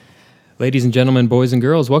Ladies and gentlemen, boys and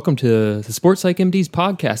girls, welcome to the Sports Psych MD's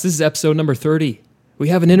podcast. This is episode number 30. We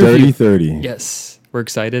have an interview. 30. Yes, we're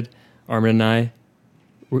excited. Armin and I,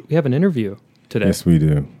 we have an interview today. Yes, we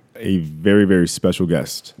do. A very, very special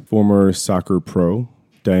guest. Former soccer pro,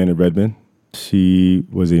 Diana Redmond. She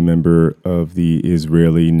was a member of the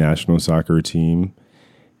Israeli national soccer team,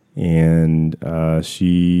 and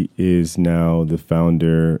she is now the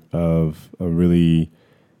founder of a really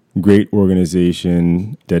great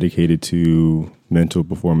organization dedicated to mental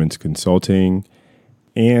performance consulting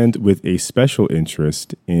and with a special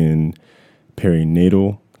interest in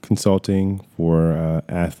perinatal consulting for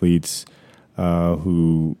athletes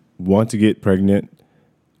who want to get pregnant,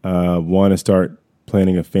 want to start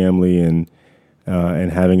planning a family and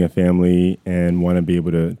having a family, and want to be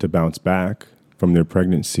able to bounce back from their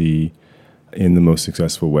pregnancy in the most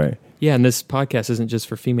successful way. Yeah, and this podcast isn't just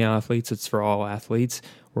for female athletes, it's for all athletes.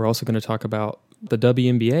 We're also going to talk about the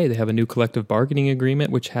WNBA. They have a new collective bargaining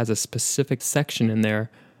agreement, which has a specific section in there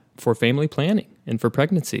for family planning and for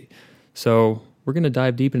pregnancy. So we're going to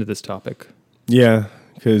dive deep into this topic. Yeah,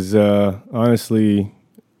 because honestly,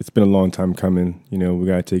 it's been a long time coming. You know, we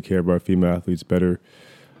got to take care of our female athletes better.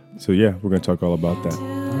 So yeah, we're going to talk all about that.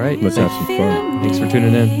 All right. Let's have some fun. Thanks for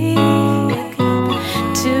tuning in.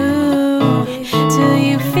 Do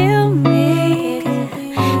you feel me?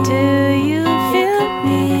 Do you feel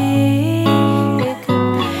me?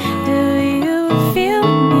 Do you feel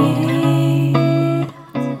me?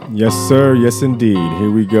 Yes, sir. Yes, indeed.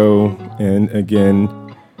 Here we go. And again,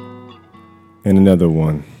 and another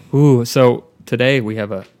one. Ooh, so today we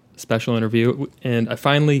have a special interview, and I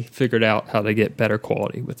finally figured out how to get better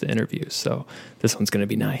quality with the interviews. So this one's going to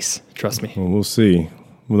be nice. Trust me. Well, we'll see.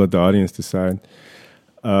 We'll let the audience decide.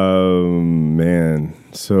 Man.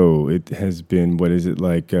 So it has been, what is it,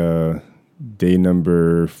 like day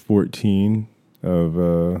number 14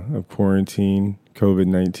 of quarantine,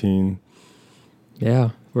 COVID-19. Yeah,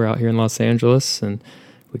 we're out here in Los Angeles, and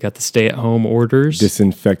we got the stay-at-home orders.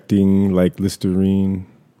 Disinfecting like Listerine.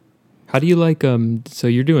 How do you like, so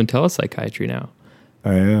you're doing telepsychiatry now.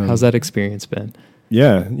 I am. How's that experience been?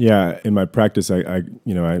 Yeah. In my practice, of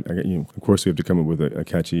course, we have to come up with a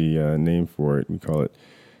catchy name for it. We call it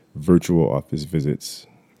virtual office visits,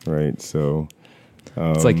 right? So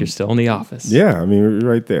It's like you're still in the office. yeah, I mean,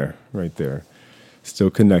 right there, still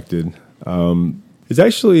connected. It's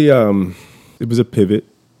actually it was a pivot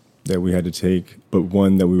that we had to take, but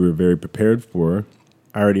one that we were very prepared for.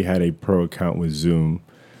 I already had a pro account with Zoom.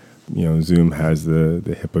 You know, Zoom has the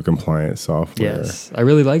HIPAA compliant software. Yes, I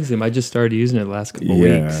really like Zoom. I just started using it the last couple of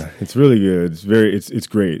weeks. Yeah, it's really good. It's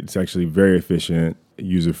great. It's actually very efficient,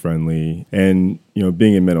 user friendly, and you know,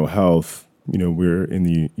 being in mental health, you know, we're in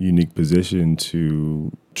the unique position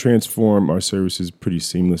to transform our services pretty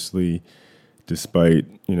seamlessly, despite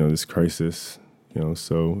this crisis.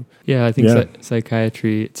 So yeah, I think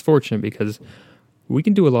psychiatry. It's fortunate because we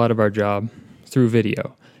can do a lot of our job through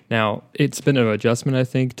video. Now, it's been an adjustment, I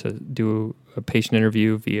think, to do a patient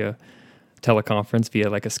interview via teleconference, via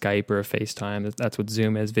like a Skype or a FaceTime. That's what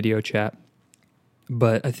Zoom is, video chat.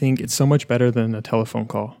 But I think it's so much better than a telephone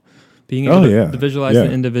call. Being able to visualize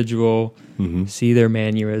the individual, see their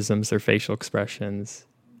mannerisms, their facial expressions,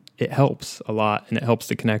 it helps a lot. And it helps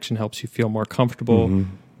the connection, helps you feel more comfortable.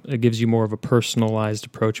 It gives you more of a personalized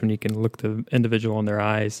approach when you can look the individual in their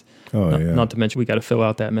eyes. Not to mention, we got to fill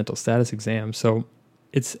out that mental status exam. So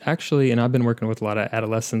it's actually, and I've been working with a lot of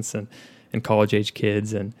adolescents and college-age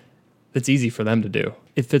kids, and it's easy for them to do.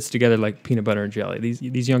 It fits together like peanut butter and jelly.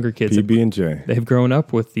 These younger kids, PB&J, they've grown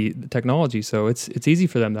up with the technology, so it's easy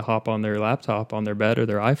for them to hop on their laptop, on their bed, or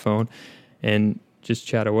their iPhone, and just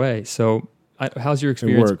chat away. So, how's your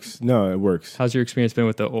experience? It works. No, it works. How's your experience been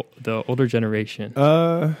with the older generation?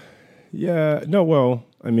 Yeah. No, well,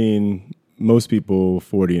 I mean, most people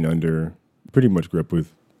 40 and under pretty much grew up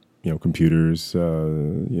with computers,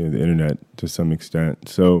 the internet to some extent.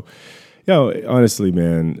 So, honestly,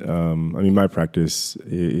 man, I mean, my practice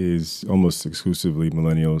is almost exclusively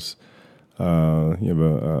millennials. You have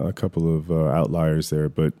a couple of outliers there,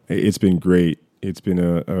 but it's been great. It's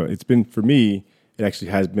been for me. It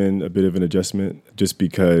actually has been a bit of an adjustment, just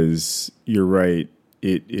because you're right.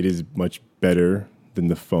 It is much better than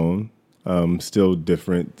the phone. Still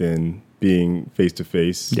different than being face to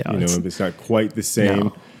face. It's not quite the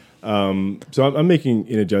same. No. So I'm making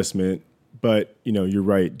an adjustment, but you're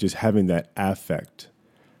right. Just having that affect,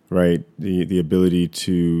 right? The ability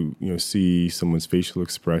to see someone's facial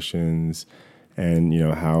expressions, and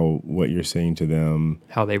how what you're saying to them,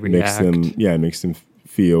 how they react, makes them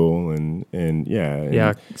feel and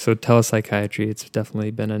So telepsychiatry, it's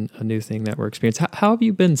definitely been a new thing that we're experiencing. How have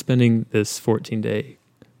you been spending this 14-day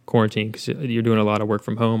quarantine because you're doing a lot of work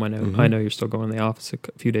from home. I know you're still going to the office a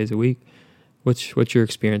few days a week. What's your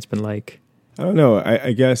experience been like? I don't know.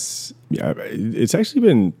 I guess it's actually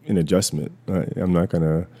been an adjustment. I'm not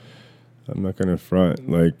gonna front.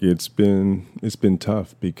 Like it's been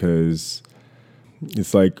tough because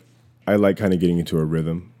it's like I like kind of getting into a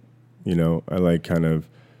rhythm. I like kind of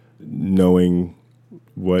knowing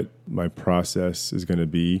what my process is going to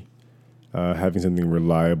be, having something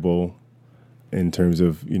reliable in terms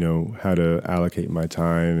of how to allocate my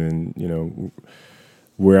time and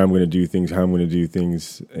where I'm going to do things, how I'm going to do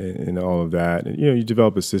things, and all of that. And you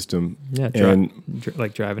develop a system. Yeah,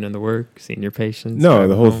 like driving into work, seeing your patients. No,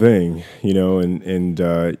 the whole thing. And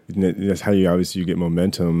that's how you get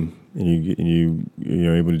momentum, and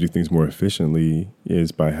you're able to do things more efficiently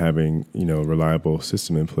is by having a reliable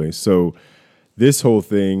system in place. So this whole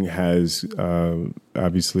thing has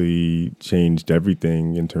obviously changed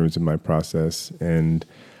everything in terms of my process, and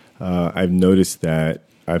I've noticed that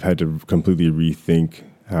I've had to completely rethink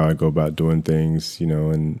how I go about doing things,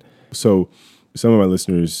 and so some of my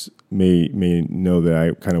listeners may know that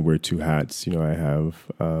I kind of wear two hats. I have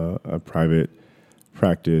a private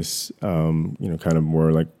practice, kind of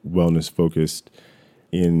more like wellness focused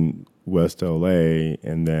in West LA,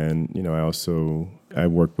 and then I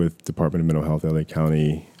work with Department of Mental Health LA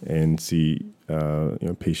County and see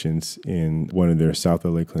patients in one of their South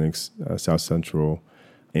LA clinics, South Central,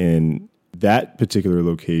 and that particular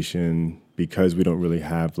location, because we don't really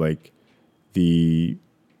have like the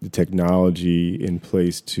technology in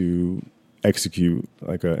place to execute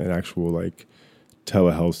like an actual like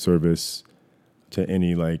telehealth service to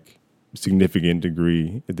any like significant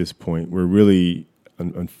degree at this point. We're really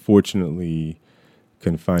unfortunately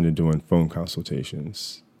confined to doing phone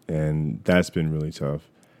consultations, and that's been really tough.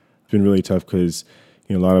 It's been really tough because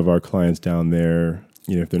a lot of our clients down there,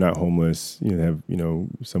 if they're not homeless, they have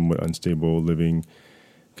somewhat unstable living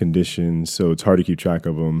conditions, so it's hard to keep track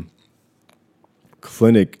of them.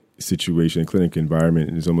 Clinic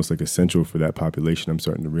environment is almost like essential for that population. I'm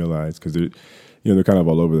starting to realize because they're kind of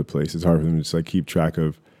all over the place. It's hard for them to just like keep track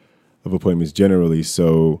of appointments generally.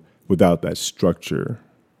 So without that structure,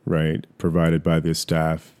 right, provided by the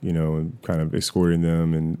staff, and kind of escorting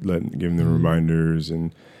them and giving them reminders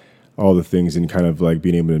and all the things, and kind of like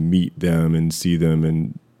being able to meet them and see them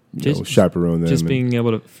and chaperone them, just being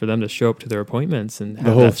able for them to show up to their appointments and have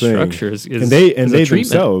the whole that thing. Structure is and they treatment.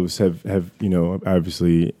 themselves have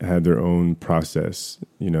obviously had their own process,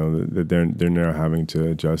 that they're now having to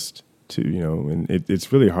adjust to, and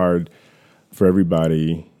it's really hard for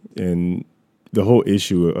everybody. And the whole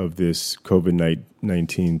issue of this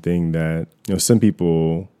COVID-19 thing that some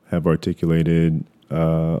people have articulated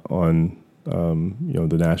on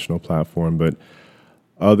the national platform, but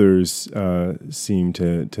others seem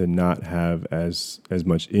to not have as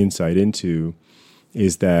much insight into,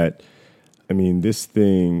 is that, this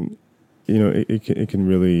thing, it can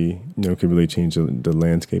really, change the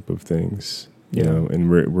landscape of things, and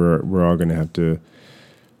we're all going to have to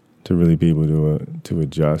really be able to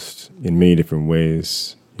adjust in many different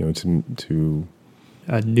ways, to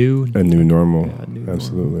a new normal. Yeah, a new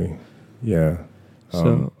absolutely. Normal. Yeah.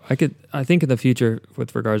 So I think in the future,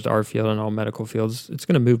 with regards to our field and all medical fields, it's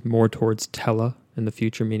going to move more towards tele in the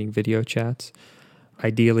future, meaning video chats.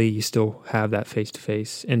 Ideally, you still have that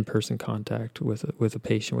face-to-face, in-person contact with a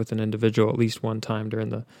patient, with an individual, at least one time during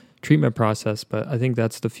the treatment process. But I think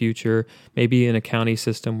that's the future. Maybe in a county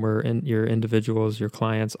system where your individuals, your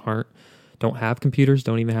clients don't have computers,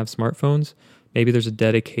 don't even have smartphones. Maybe there's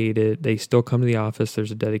they still come to the office.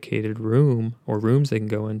 There's a dedicated room or rooms they can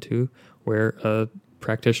go into where a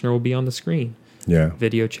practitioner will be on the screen,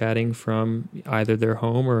 video chatting from either their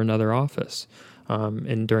home or another office.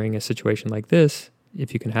 And during a situation like this,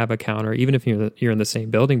 if you can have a counter, even if you're in the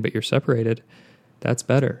same building but you're separated, that's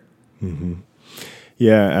better. Mm-hmm.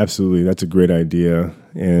 Yeah, absolutely. That's a great idea.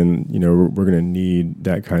 And, we're going to need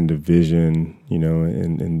that kind of vision,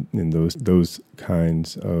 and those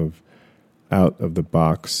kinds of out of the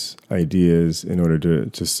box ideas in order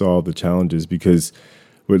to solve the challenges, because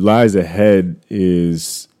what lies ahead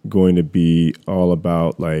is going to be all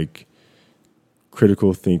about like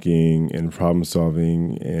critical thinking and problem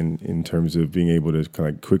solving, and in terms of being able to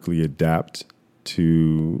kind of quickly adapt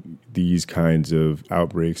to these kinds of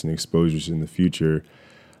outbreaks and exposures in the future,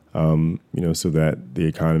 so that the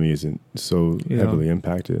economy isn't so heavily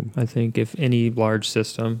impacted. I think if any large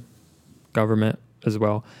system, government as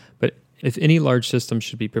well, but if any large system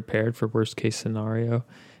should be prepared for worst case scenario,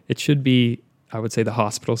 it should be, I would say, the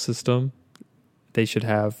hospital system. They should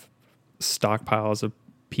have stockpiles of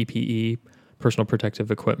PPE, personal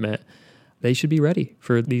protective equipment, they should be ready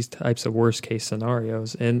for these types of worst case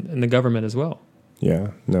scenarios, and the government as well.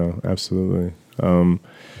 Yeah, no, absolutely.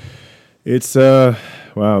 It's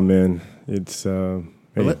wow, man. It's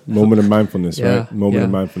moment of mindfulness, Yeah, right? Moment of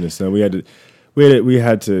yeah. mindfulness. So we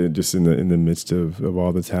had to just in the midst of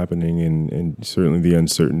all that's happening and certainly the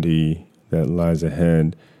uncertainty that lies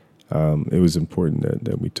ahead. It was important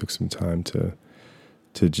that we took some time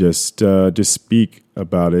to just speak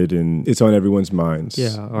about it, and it's on everyone's minds.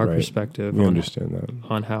 Yeah, our right? perspective We on, understand that.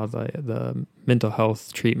 on how the mental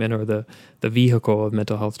health treatment or the vehicle of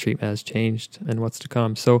mental health treatment has changed and what's to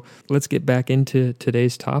come. So let's get back into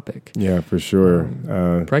today's topic. Yeah, for sure.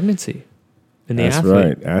 Pregnancy and the That's athlete.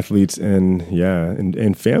 right. Athletes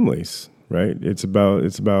and families, right? It's about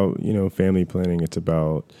family planning. It's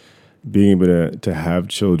about being able to have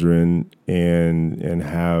children and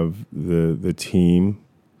have the team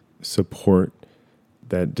support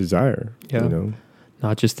that desire. Yeah. You know?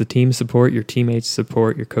 Not just the team support, your teammates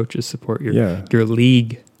support, your coaches support, your Yeah.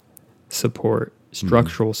 league support,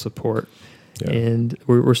 structural support. Yeah. And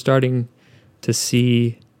we're starting to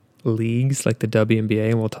see leagues like the WNBA,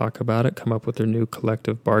 and we'll talk about it, come up with their new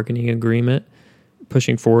collective bargaining agreement,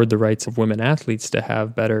 pushing forward the rights of women athletes to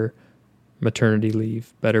have better maternity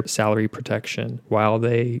leave, better salary protection while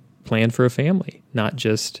they plan for a family, not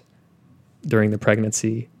just during the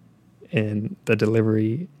pregnancy and the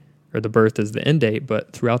delivery or the birth is the end date,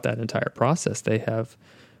 but throughout that entire process, they have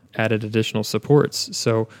added additional supports.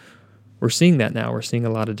 So we're seeing that now. We're seeing a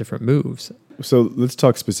lot of different moves. So let's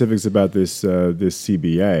talk specifics about this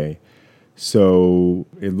CBA. So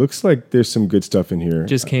it looks like there's some good stuff in here.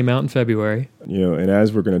 Just came out in February. And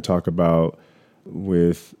as we're going to talk about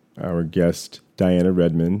with our guest, Diana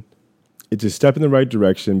Redmond, it's a step in the right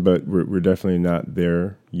direction, but we're definitely not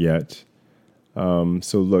there yet. So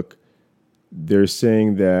look, they're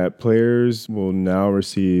saying that players will now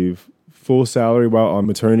receive full salary while on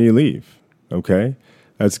maternity leave. Okay?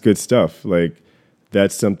 That's good stuff. Like,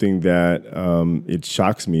 that's something that it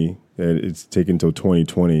shocks me that it's taken until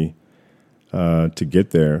 2020 to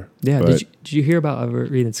get there. Yeah. But Did you hear about, I was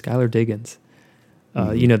reading Skylar Diggins,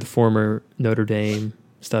 the former Notre Dame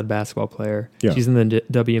stud basketball player. Yeah. She's in the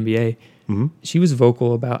WNBA. Mhm. She was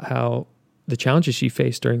vocal about how the challenges she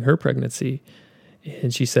faced during her pregnancy.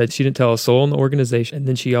 And she said she didn't tell a soul in the organization. And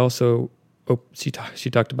then she also, she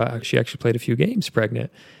talked about how she actually played a few games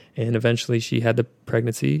pregnant. And eventually she had the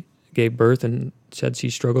pregnancy, gave birth, and said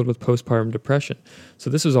she struggled with postpartum depression.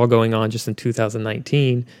 So this was all going on just in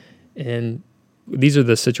 2019. And these are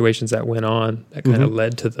the situations that went on that kind of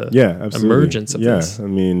led to the absolutely. emergence of this. I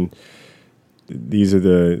mean, these are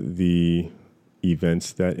the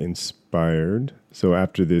events that inspired. So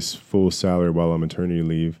after this full salary while on maternity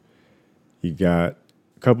leave, you got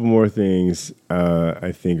a couple more things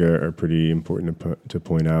I think are pretty important to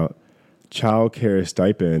point out. Child care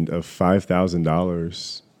stipend of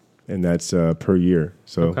 $5,000, and that's per year.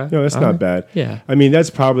 So Okay. that's All not right. bad. Yeah. I mean, that's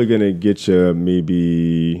probably going to get you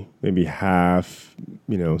maybe half,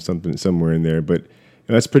 something somewhere in there, but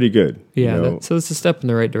that's pretty good. Yeah, so it's a step in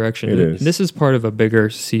the right direction. It is. And this is part of a bigger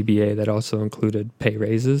CBA that also included pay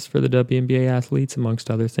raises for the WNBA athletes, amongst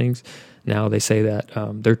other things. Now they say that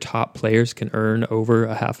their top players can earn over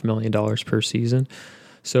 $500,000 per season.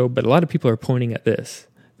 So, but a lot of people are pointing at this,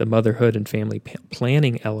 the motherhood and family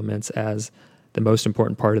planning elements, as the most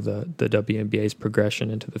important part of the WNBA's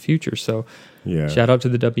progression into the future. So Yeah. shout out to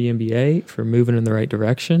the WNBA for moving in the right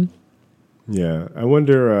direction. Yeah, I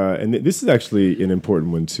wonder, and this is actually an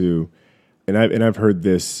important one too, and I've heard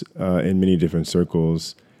this in many different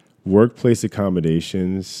circles. Workplace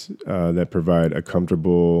accommodations that provide a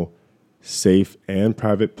comfortable, safe, and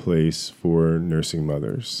private place for nursing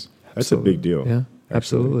mothers. That's a big deal. Yeah, actually.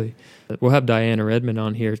 absolutely. We'll have Diana Redmond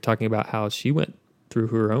on here talking about how she went through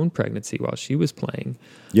her own pregnancy while she was playing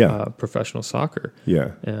professional soccer.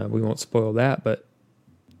 Yeah, We won't spoil that, but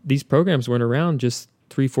these programs weren't around just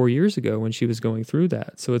 3-4 years ago when she was going through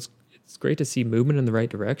that. So it's great to see movement in the right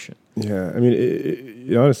direction. yeah. I mean,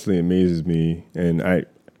 it honestly amazes me, and I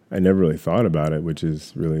never really thought about it, which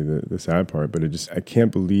is really the sad part. But I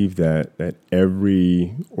can't believe that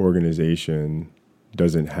every organization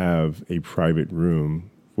doesn't have a private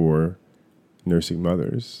room for nursing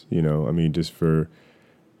mothers. I mean, just for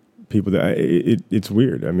people that it's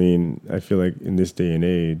weird. I mean, I feel like in this day and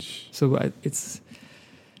age, So it's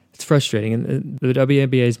frustrating, and the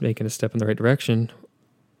WNBA is making a step in the right direction.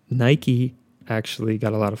 Nike actually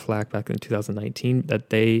got a lot of flack back in 2019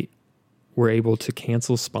 that they were able to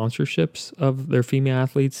cancel sponsorships of their female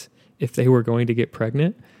athletes if they were going to get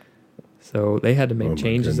pregnant. So they had to make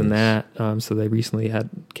changes in that. So they recently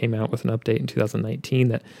came out with an update in 2019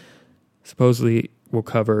 that supposedly will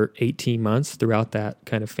cover 18 months throughout that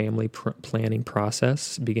kind of family planning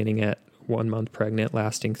process, beginning at 1 month pregnant,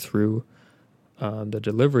 lasting through the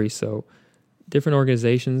delivery. So different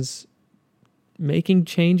organizations making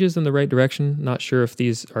changes in the right direction. Not sure if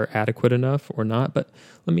these are adequate enough or not, but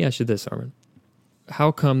let me ask you this, Armin.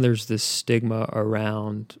 How come there's this stigma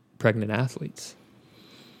around pregnant athletes?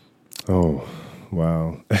 Oh,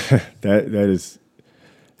 wow. It's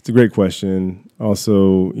a great question.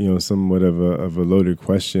 Also, somewhat of a loaded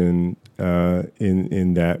question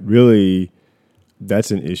in that really that's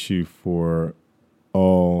an issue for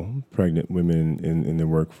all pregnant women in the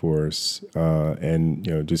workforce,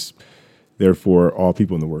 and just therefore all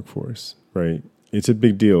people in the workforce, right? It's a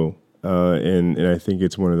big deal, and I think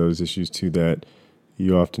it's one of those issues too that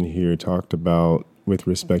you often hear talked about with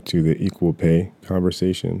respect to the equal pay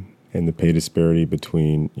conversation and the pay disparity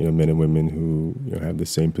between men and women who have the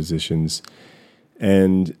same positions.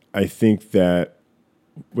 And I think that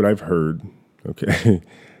what I've heard, okay,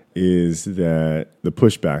 is that the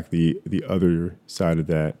pushback, the other side of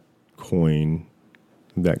that coin,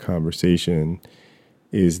 that conversation,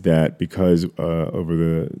 is that because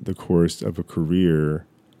over the course of a career,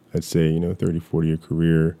 let's say 30, 40-year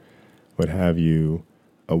career, what have you,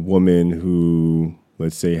 a woman who,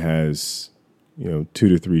 let's say, has 2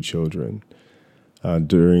 to 3 children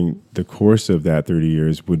during the course of that 30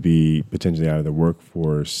 years would be potentially out of the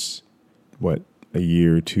workforce, a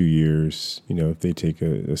year, 2 years, if they take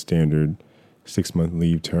a standard 6-month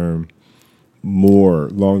leave term,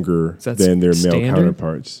 longer than their male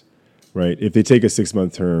counterparts, right? If they take a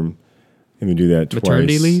 6-month term and we do that twice.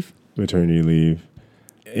 Maternity leave.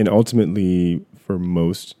 And ultimately, for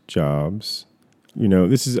most jobs,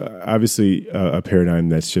 this is obviously a paradigm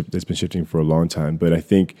that's been shifting for a long time. But I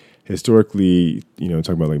think historically,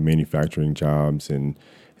 talking about like manufacturing jobs and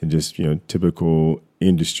just, typical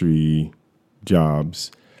industry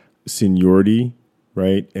jobs, seniority,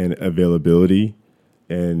 right, and availability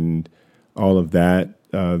and all of that,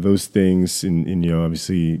 those things, and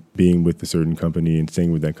obviously being with a certain company and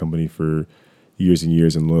staying with that company for years and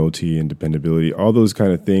years, and loyalty and dependability, all those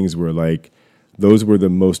kind of things were like, those were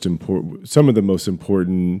some of the most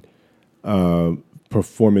important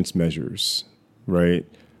performance measures, right?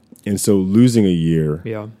 And so losing a year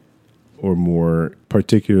or more,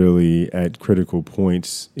 particularly at critical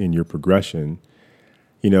points in your progression,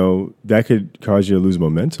 that could cause you to lose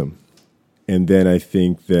momentum. And then I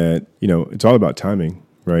think that, it's all about timing,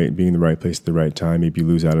 right? Being in the right place at the right time. Maybe you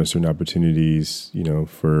lose out on certain opportunities,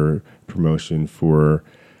 for promotion, for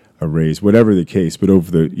a raise, whatever the case. But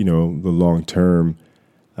over the, the long term,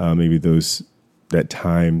 maybe that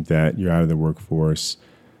time that you're out of the workforce,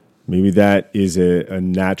 maybe that is a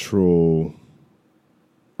natural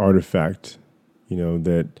artifact,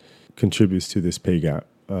 that contributes to this pay gap.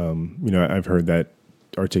 I've heard that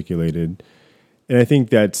articulated, and I think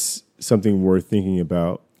that's something worth thinking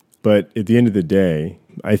about. But at the end of the day,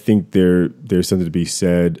 I think there's something to be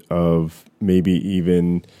said of maybe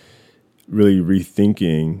even really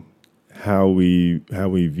rethinking how we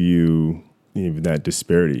view that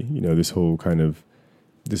disparity. This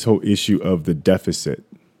whole issue of the deficit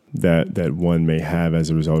that one may have as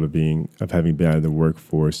a result of having been out of the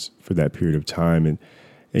workforce for that period of time. And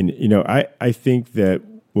I think that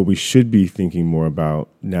what we should be thinking more about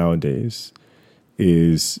nowadays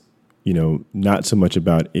is, not so much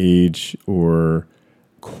about age or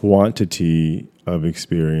quantity of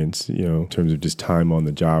experience, in terms of just time on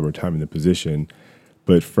the job or time in the position,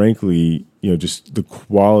 but frankly, just the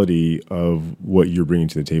quality of what you're bringing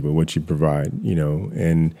to the table, what you provide,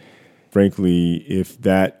 and frankly, if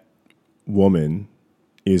that woman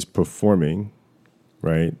is performing,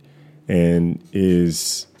 right, and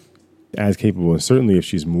is as capable, and certainly if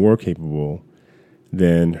she's more capable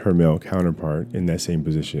than her male counterpart in that same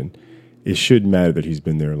position, it should matter that he's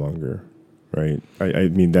been there longer, right? I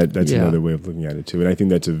mean, that's another way of looking at it too. And I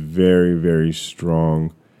think that's a very, very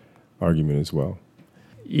strong argument as well.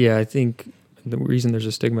 Yeah, I think the reason there's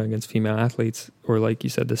a stigma against female athletes, or like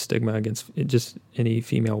you said, the stigma against just any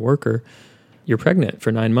female worker, you're pregnant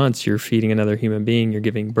for 9 months, you're feeding another human being, you're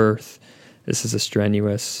giving birth. This is a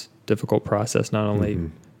strenuous, difficult process, not only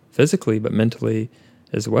physically, but mentally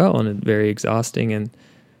as well, and very exhausting.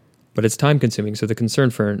 But it's time consuming. So the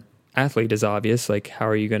concern for an athlete is obvious. Like, how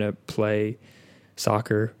are you going to play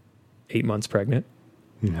soccer 8 months pregnant?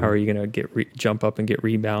 How are you going to jump up and get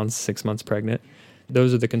rebounds 6 months pregnant?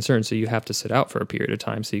 Those are the concerns. So you have to sit out for a period of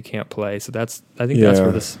time, so you can't play. So I think that's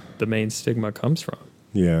where the main stigma comes from.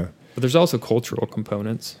 Yeah. But there's also cultural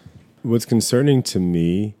components. What's concerning to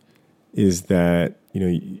me is that,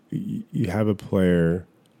 you have a player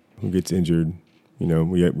who gets injured, You know,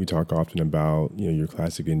 we talk often about, you know, your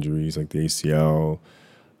classic injuries like the ACL,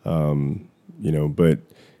 you know, but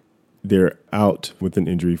they're out with an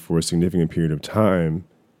injury for a significant period of time,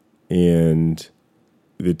 and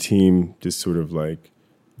the team just sort of like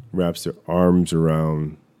wraps their arms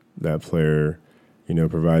around that player, you know,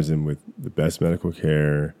 provides them with the best medical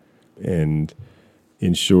care and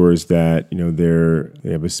ensures that, you know,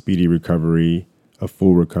 they have a speedy recovery, a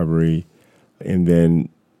full recovery, and then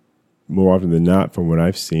more often than not, from what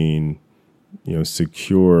I've seen, you know,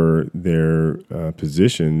 secure their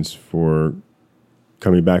positions for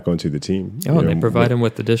coming back onto the team. Oh, and they provide them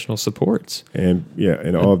with additional supports. And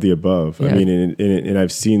all of the above. Yeah. I mean, and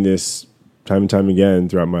I've seen this time and time again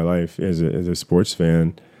throughout my life as a sports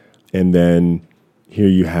fan. And then here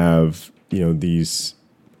you have, you know, these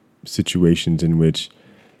situations in which,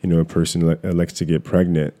 you know, a person elects to get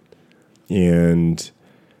pregnant, and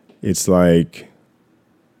it's like,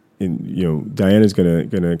 you know, Diana's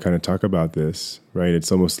gonna kind of talk about this, right?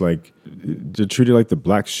 It's almost like they're treated like the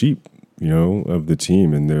black sheep, you know, of the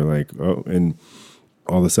team, and they're like, oh, and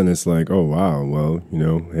all of a sudden it's like, oh wow, well, you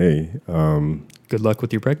know, hey, Good luck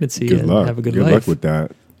with your pregnancy. good and luck, have a good good life. luck with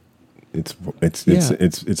that.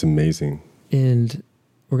 It's amazing. And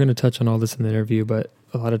we're going to touch on all this in the interview, but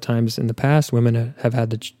a lot of times in the past, women have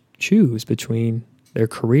had to choose between their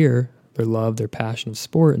career, their love, their passion of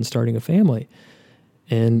sport, and starting a family.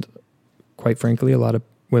 And quite frankly, a lot of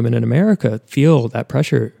women in America feel that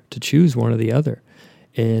pressure to choose one or the other.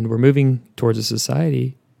 And we're moving towards a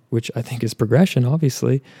society, which I think is progression,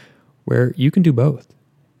 obviously, where you can do both.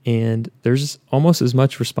 And there's almost as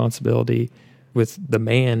much responsibility with the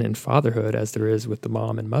man in fatherhood as there is with the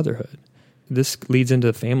mom in motherhood. This leads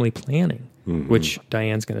into family planning, which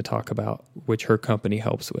Diane's going to talk about, which her company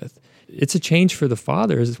helps with. It's a change for the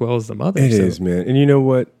fathers as well as the mothers. It is, man. And you know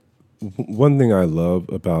what? One thing I love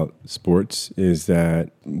about sports is that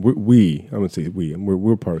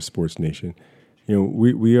we're part of Sports Nation. You know,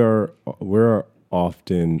 we're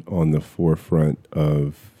often on the forefront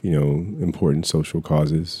of, you know, important social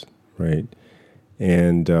causes, right?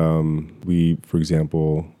 And we, for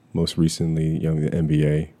example, most recently, you know, the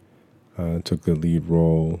NBA took the lead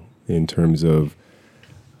role in terms of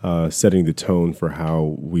setting the tone for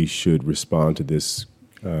how we should respond to this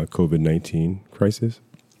COVID-19 crisis,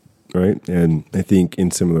 right? And I think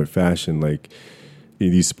in similar fashion, like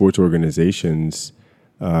these sports organizations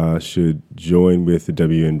should join with the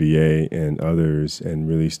WNBA and others and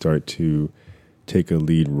really start to take a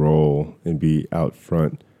lead role and be out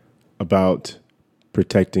front about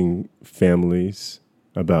protecting families,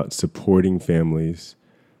 about supporting families,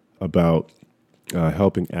 about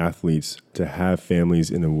helping athletes to have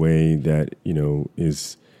families in a way that, you know,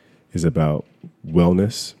 is about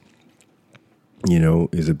wellness, you know,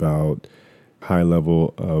 is about high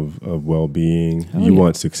level of well-being. You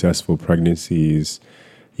want successful pregnancies.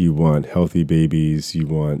 You want healthy babies. You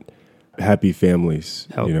want happy families,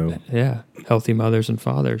 you know. Yeah, healthy mothers and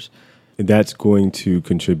fathers. And that's going to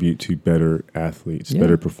contribute to better athletes,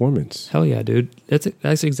 better performance. Hell yeah, dude.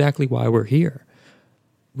 That's exactly why we're here.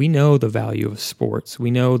 We know the value of sports.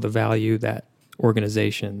 We know the value that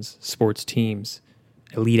organizations, sports teams,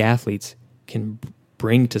 elite athletes can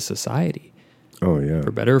bring to society. Oh, yeah.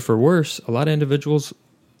 For better or for worse, a lot of individuals,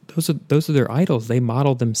 those are their idols. They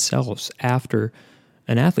model themselves after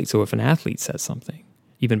an athlete. So if an athlete says something,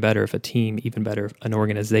 even better if a team, even better if an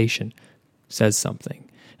organization says something.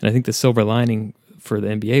 And I think the silver lining for the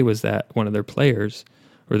NBA was that one of their players,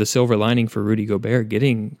 or the silver lining for Rudy Gobert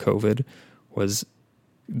getting COVID, was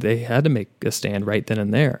they had to make a stand right then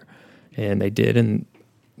and there. And they did, and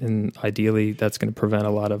ideally that's going to prevent a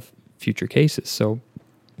lot of future cases. So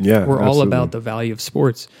yeah, we're all about the value of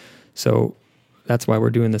sports. So that's why we're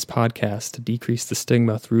doing this podcast, to decrease the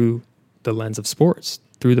stigma through the lens of sports,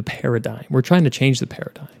 through the paradigm. We're trying to change the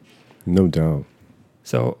paradigm. No doubt.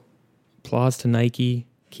 So applause to Nike.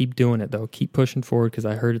 Keep doing it, though. Keep pushing forward, because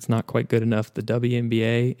I heard it's not quite good enough. The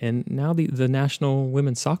WNBA and now the National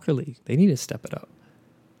Women's Soccer League, they need to step it up,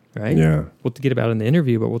 right? Yeah. We'll get about it in the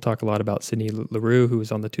interview, but we'll talk a lot about Sydney Leroux, who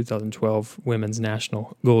was on the 2012 Women's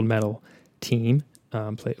National Gold Medal team.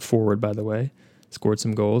 Played forward, by the way. Scored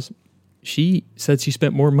some goals. She said she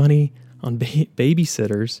spent more money on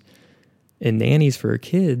babysitters and nannies for her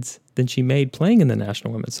kids than she made playing in the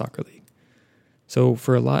National Women's Soccer League. So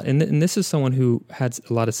for a lot, and this is someone who had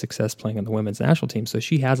a lot of success playing on the women's national team, so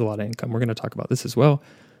she has a lot of income. We're going to talk about this as well.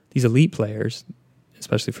 These elite players,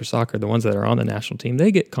 especially for soccer, the ones that are on the national team,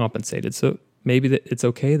 they get compensated. So maybe it's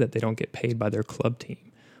okay that they don't get paid by their club team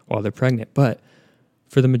while they're pregnant. But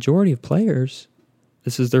for the majority of players,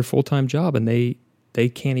 this is their full-time job, and they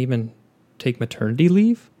can't even take maternity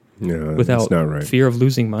leave. No, without that's not right. fear of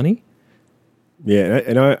losing money.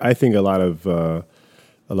 Yeah, I think a lot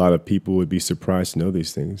of people would be surprised to know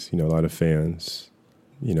these things. A lot of fans,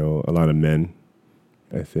 a lot of men,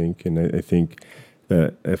 I think, and I think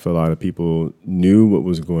that if a lot of people knew what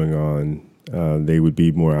was going on, they would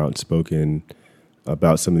be more outspoken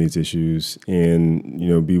about some of these issues, and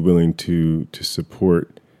be willing to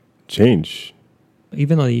support change.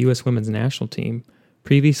 Even on the U.S. women's national team,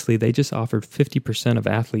 previously they just offered 50% of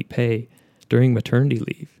athlete pay during maternity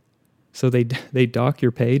leave. So they dock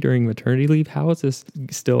your pay during maternity leave. How is this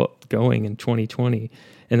still going in 2020?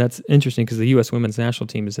 And that's interesting because the U.S. women's national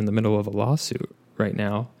team is in the middle of a lawsuit right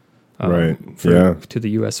now, to the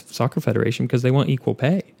U.S. Soccer Federation because they want equal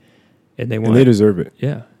pay, and they deserve it.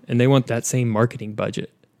 Yeah, and they want that same marketing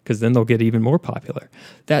budget because then they'll get even more popular.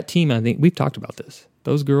 That team, I think we've talked about this.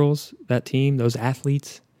 Those girls, that team, those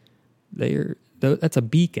athletes, that's a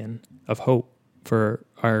beacon of hope for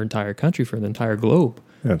our entire country, for the entire globe.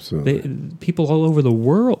 Absolutely. People all over the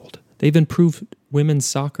world. They've improved women's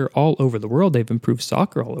soccer all over the world. They've improved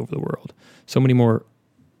soccer all over the world. So many more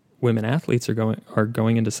women athletes are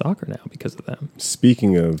going into soccer now because of them.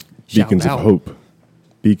 Speaking of beacons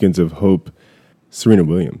of hope, Serena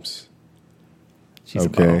Williams. She's a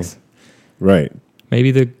boss. Right.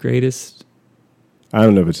 Maybe the greatest. I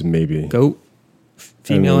don't know if it's maybe GOAT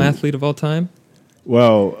female athlete of all time.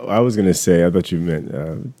 Well, I was going to say, I thought you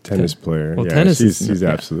meant tennis player. Well, tennis she's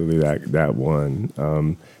absolutely that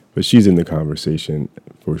one. But she's in the conversation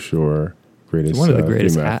for sure. Greatest, one of the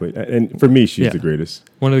greatest athlete, and for me, she's the greatest.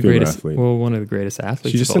 One of the greatest. Athlete. Well, one of the greatest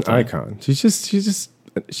athletes. She's just an icon. She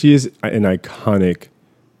is an iconic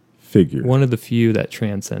figure. One of the few that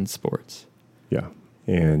transcends sports. Yeah,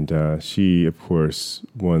 and she, of course,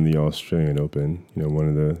 won the Australian Open. One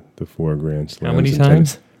of the 4 Grand Slams. How many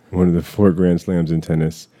times? One of the 4 Grand Slams in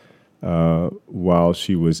tennis, while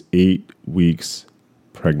she was 8 weeks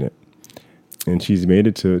pregnant. And she's made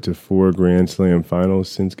it to 4 Grand Slam finals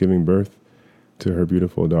since giving birth to her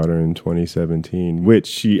beautiful daughter in 2017, which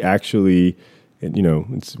she actually,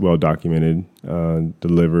 it's well documented,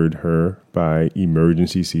 delivered her by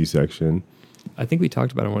emergency C-section. I think we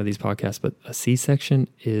talked about it on one of these podcasts, but a C-section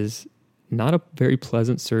is not a very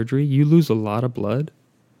pleasant surgery. You lose a lot of blood.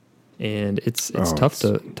 And it's tough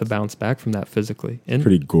to bounce back from that physically. And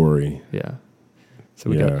pretty gory. Yeah.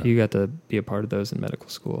 So you got to be a part of those in medical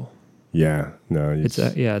school. Yeah. No. It's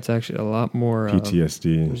actually a lot more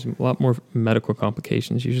PTSD. There's a lot more medical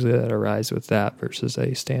complications usually that arise with that versus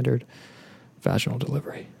a standard vaginal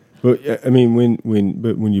delivery. But I mean,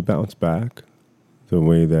 when you bounce back, the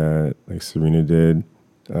way that like Serena did,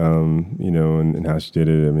 and how she did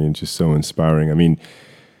it, I mean, it's just so inspiring. I mean,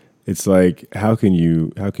 it's like, how can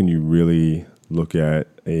you really look at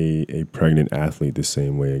a pregnant athlete the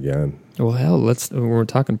same way again? Well, hell, when we're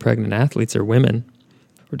talking pregnant athletes or women,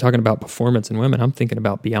 we're talking about performance in women. I'm thinking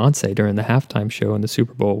about Beyonce during the halftime show in the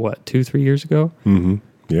Super Bowl, 2-3 years ago? Mm-hmm.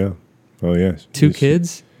 Yeah. Oh, yeah. 2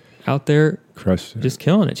 kids out there crushed just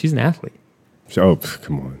killing it. She's an athlete. Oh,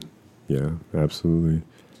 come on. Yeah, absolutely.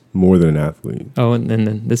 More than an athlete. Oh, and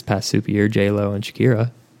then this past Super year, J-Lo and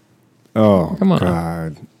Shakira. Oh, come on.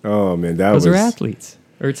 God. Oh, man. Those are athletes.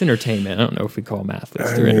 Or it's entertainment. I don't know if we call them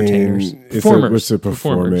athletes. They're entertainers. Performers. It's a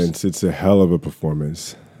performance. It's a hell of a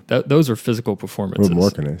performance. Those are physical performances. What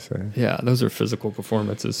more can I say? Yeah, those are physical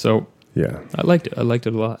performances. So yeah, I liked it. I liked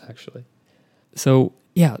it a lot, actually. So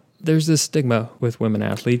yeah, there's this stigma with women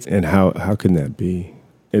athletes. And how can that be?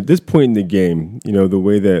 At this point in the game, the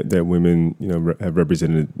way that women, have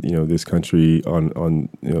represented, this country on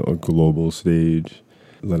a global stage,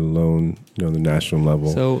 let alone, the national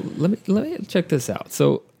level. So let me check this out.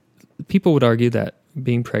 So people would argue that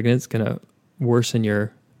being pregnant is going to worsen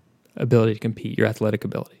your ability to compete, your athletic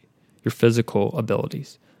ability, your physical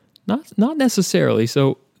abilities. Not necessarily.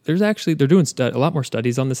 So they're doing a lot more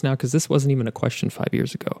studies on this now because this wasn't even a question 5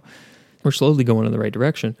 years ago. We're slowly going in the right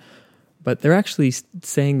direction. But they're actually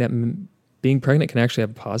saying that being pregnant can actually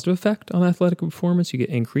have a positive effect on athletic performance. You get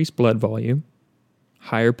increased blood volume,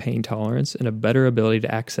 higher pain tolerance, and a better ability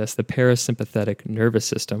to access the parasympathetic nervous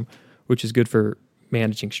system, which is good for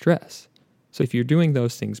managing stress. So if you're doing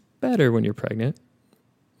those things better when you're pregnant,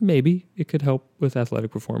 maybe it could help with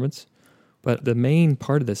athletic performance. But the main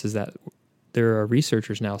part of this is that there are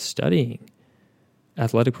researchers now studying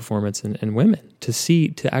athletic performance in women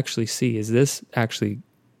to actually see, is this actually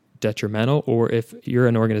detrimental, or if you're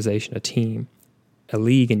an organization, a team, a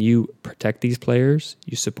league, and you protect these players,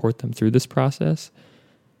 you support them through this process,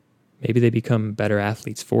 maybe they become better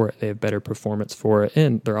athletes for it. They have better performance for it,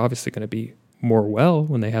 and they're obviously going to be more well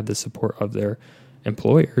when they have the support of their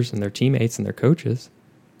employers and their teammates and their coaches.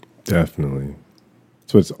 Definitely.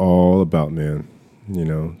 That's what it's all about, man. You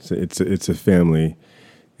know, it's a family.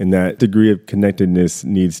 And that degree of connectedness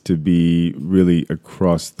needs to be really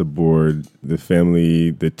across the board. The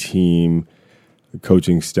family, the team, the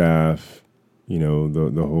coaching staff, you know,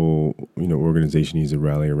 the whole, you know, organization needs to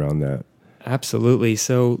rally around that. Absolutely.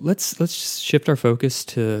 So let's shift our focus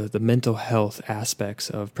to the mental health aspects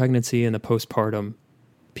of pregnancy and the postpartum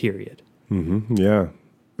period. Mm-hmm. Yeah.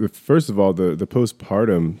 First of all, the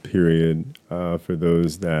postpartum period, for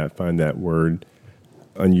those that find that word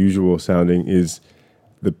unusual sounding, is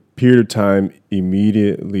the period of time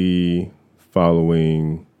immediately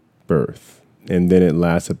following birth. And then it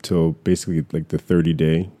lasts up till basically like the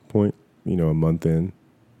 30-day point, you know, a month in.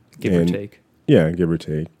 Give or take. Yeah, give or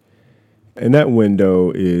take. And that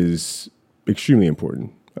window is extremely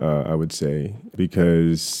important, I would say,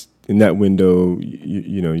 because in that window,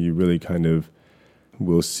 you know, you really kind of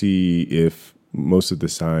will see if most of the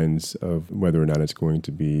signs of whether or not it's going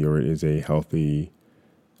to be or is a healthy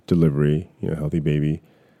delivery, you know, healthy baby.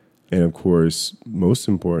 And of course, most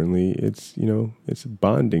importantly, it's, you know, it's a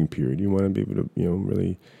bonding period. You want to be able to, you know,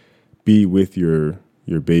 really be with your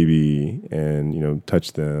baby and, you know,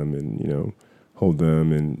 touch them and, you know, hold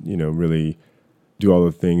them and, you know, really do all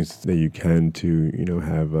the things that you can to, you know,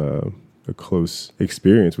 have a close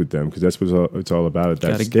experience with them, because that's what it's all about at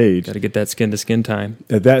that stage. Got to get that skin to skin time.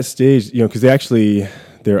 At that stage, you know, because they actually,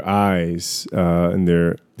 their eyes and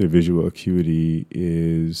their visual acuity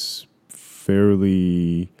is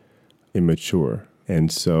fairly immature. And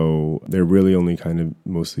so they're really only kind of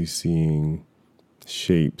mostly seeing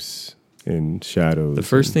shapes and shadows. The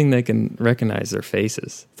first thing they can recognize their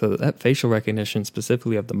faces. So that facial recognition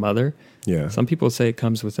specifically of the mother, yeah. Some people say it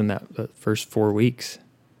comes within the first 4 weeks.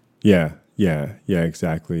 Yeah,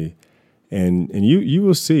 exactly. And you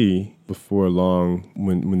will see before long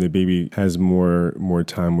when the baby has more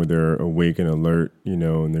time where they're awake and alert, you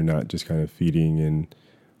know, and they're not just kind of feeding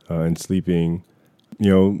and sleeping.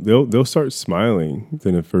 You know, they'll start smiling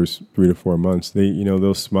within the first 3 to 4 months.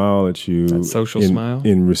 They'll smile at you. That social smile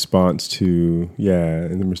in response to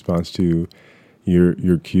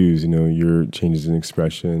your cues, you know, your changes in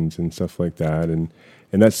expressions and stuff like that, and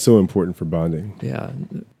that's so important for bonding. Yeah,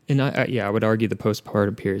 and I would argue the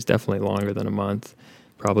postpartum period is definitely longer than a month,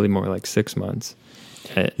 probably more like 6 months.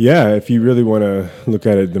 Yeah, if you really want to look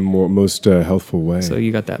at it the most healthful way. So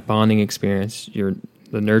you got that bonding experience.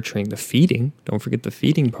 The nurturing, the feeding. Don't forget the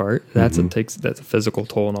feeding part. That's a physical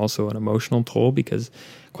toll and also an emotional toll, because,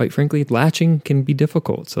 quite frankly, latching can be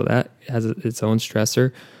difficult. So that has its own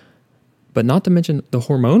stressor. But not to mention the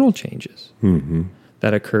hormonal changes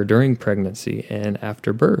that occur during pregnancy and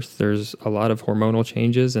after birth. There's a lot of hormonal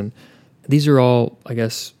changes, and these are all, I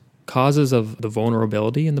guess, causes of the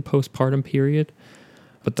vulnerability in the postpartum period.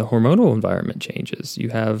 But the hormonal environment changes. You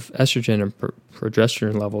have estrogen and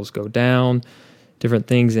progesterone levels go down, different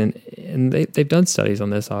things, and they've done studies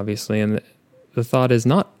on this, obviously, and the thought is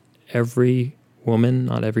not every woman,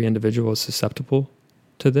 not every individual is susceptible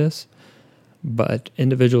to this, but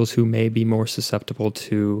individuals who may be more susceptible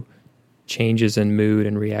to changes in mood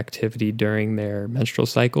and reactivity during their menstrual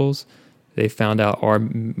cycles, they found out are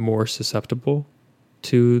more susceptible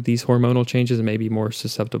to these hormonal changes and may be more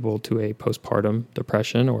susceptible to a postpartum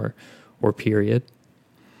depression or period.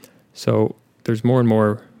 So there's more and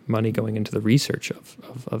more money going into the research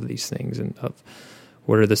of these things and of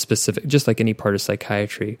what are the specific, just like any part of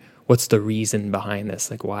psychiatry, what's the reason behind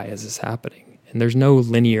this? Like, why is this happening? And there's no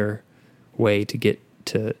linear way to get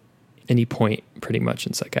to any point pretty much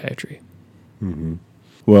in psychiatry. Mm-hmm.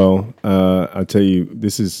 Well, I'll tell you,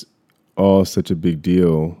 this is all such a big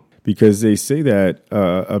deal because they say that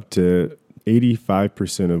up to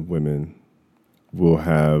 85% of women will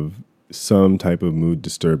have some type of mood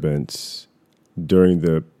disturbance during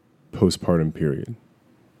the postpartum period.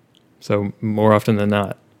 So more often than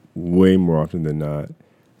not. Way more often than not.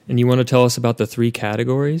 And you want to tell us about the 3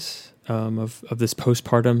 categories of this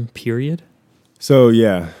postpartum period? So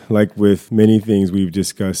yeah, like with many things we've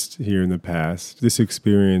discussed here in the past, this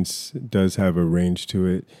experience does have a range to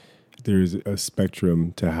it. There's a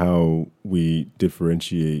spectrum to how we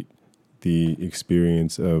differentiate the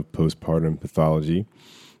experience of postpartum pathology,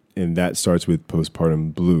 and that starts with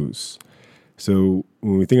postpartum blues. So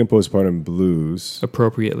when we think of postpartum blues,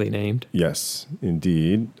 appropriately named. Yes,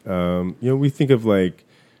 indeed. We think of like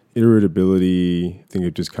irritability, think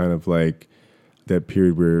of just kind of like that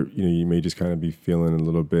period where, you may just kind of be feeling a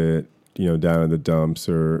little bit, down in the dumps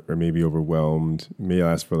or maybe overwhelmed. It may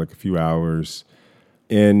last for like a few hours.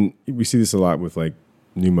 And we see this a lot with like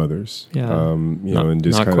new mothers. Yeah. And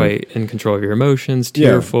just not kind quite in control of your emotions,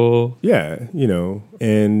 tearful. Yeah,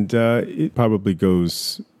 and it probably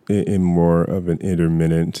goes in more of an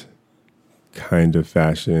intermittent kind of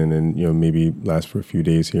fashion, and maybe last for a few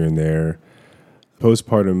days here and there.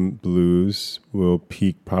 Postpartum blues will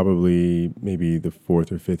peak probably maybe the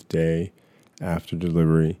 4th or 5th day after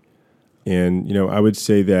delivery. And, I would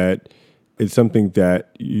say that it's something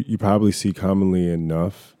that you probably see commonly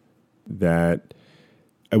enough that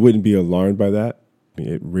I wouldn't be alarmed by that.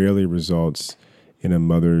 It rarely results in a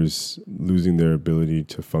mother's losing their ability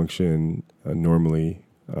to function normally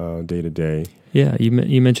day to day. Yeah, you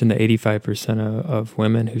mentioned the 85% of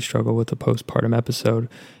women who struggle with a postpartum episode,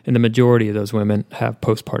 and the majority of those women have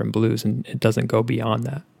postpartum blues, and it doesn't go beyond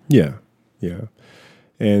that. Yeah.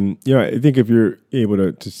 And, I think if you're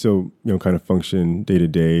able to still, kind of function day to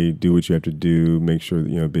day, do what you have to do, make sure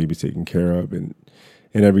that, baby's taken care of and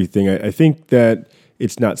everything, I think that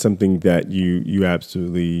it's not something that you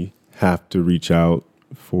absolutely have to reach out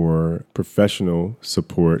for professional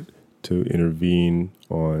support to intervene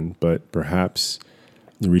on, but perhaps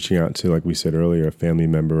reaching out to, like we said earlier, a family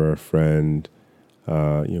member or a friend,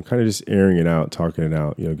 kind of just airing it out, talking it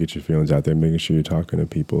out, get your feelings out there, making sure you're talking to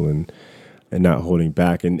people and not holding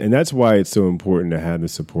back. And that's why it's so important to have the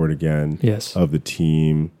support again of the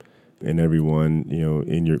team and everyone,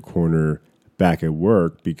 in your corner back at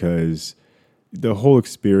work, because the whole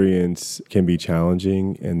experience can be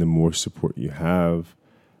challenging, and the more support you have,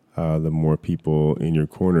 the more people in your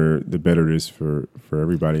corner, the better it is for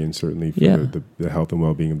everybody, and certainly for the health and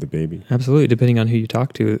well-being of the baby. Absolutely. Depending on who you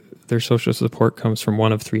talk to, their social support comes from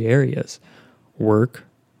one of 3 areas: work,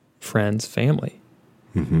 friends, family.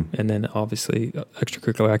 Mm-hmm. And then obviously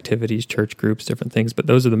extracurricular activities, church groups, different things. But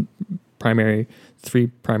those are the 3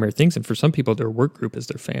 primary things. And for some people, their work group is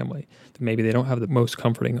their family. Maybe they don't have the most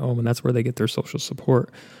comforting home, and that's where they get their social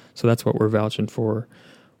support. So that's what we're vouching for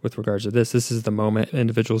with regards to this. This is the moment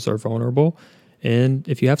individuals are vulnerable. And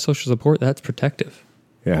if you have social support, that's protective.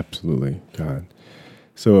 Yeah, absolutely. God,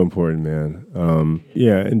 so important, man.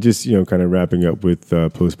 And just, kind of wrapping up with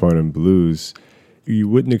postpartum blues, you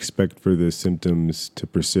wouldn't expect for the symptoms to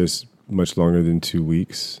persist much longer than 2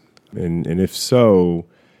 weeks. And if so,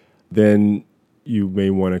 then you may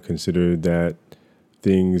want to consider that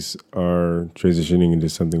things are transitioning into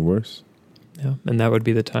something worse. Yeah, and that would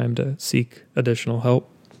be the time to seek additional help.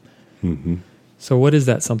 Mm-hmm. So what is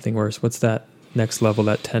that something worse? What's that next level,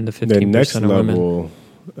 that 10 to 15% the next of women? level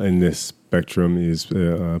in this spectrum is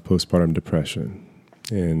postpartum depression.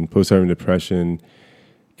 And postpartum depression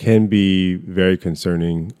can be very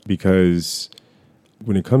concerning because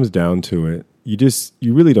when it comes down to it,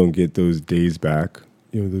 you really don't get those days back.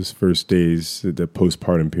 Those first days, the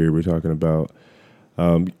postpartum period we're talking about,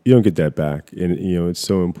 you don't get that back. And, it's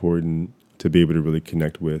so important to be able to really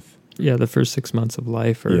connect with. Yeah, the first 6 months of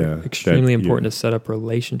life are extremely important to set up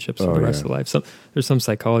relationships for the rest of life. So there's some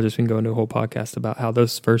psychologists, we can go into a whole podcast about how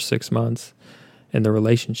those first 6 months and the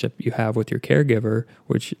relationship you have with your caregiver,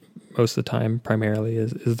 which most of the time primarily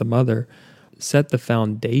is the mother, set the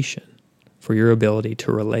foundation for your ability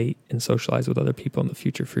to relate and socialize with other people in the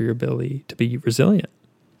future, for your ability to be resilient.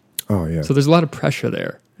 Oh, yeah. So there's a lot of pressure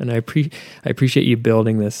there. And I appreciate you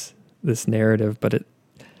building this narrative, but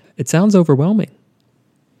it sounds overwhelming.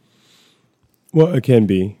 Well, it can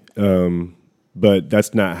be, but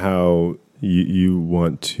that's not how you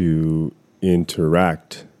want to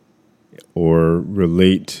interact or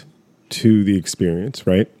relate to the experience,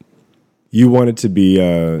 right? You want it to be,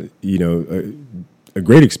 a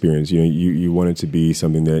great experience. You want it to be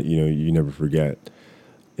something that you never forget,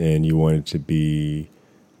 and you want it to be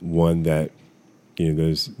one that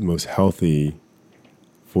that's most healthy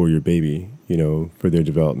for your baby, for their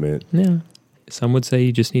development. Yeah. Some would say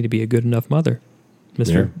you just need to be a good enough mother,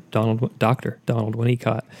 Dr. Donald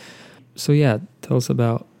Winnicott. So yeah, tell us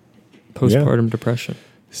about postpartum depression.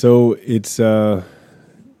 So it's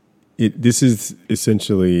this is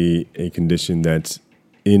essentially a condition that's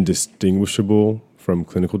indistinguishable from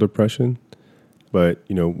clinical depression, but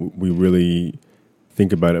we really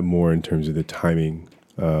think about it more in terms of the timing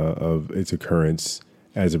of its occurrence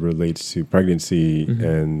as it relates to pregnancy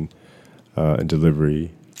and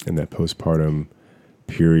delivery and that postpartum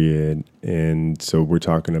period. And so we're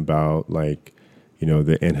talking about the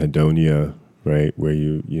anhedonia, right, where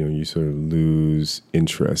you sort of lose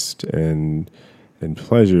interest and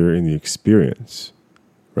pleasure in the experience,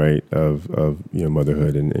 right, of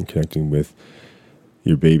motherhood and connecting with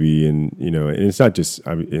your baby, and and it's not just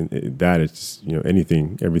it's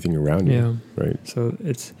everything around you, right? So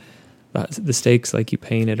it's the stakes, like you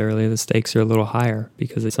painted earlier. The stakes are a little higher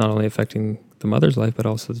because it's not only affecting the mother's life but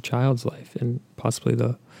also the child's life and possibly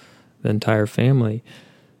the entire family.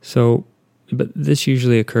 So, but this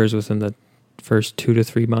usually occurs within the first 2 to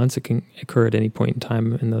 3 months. It can occur at any point in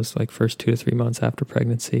time in those like first 2 to 3 months after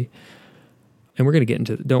pregnancy. And we're going to get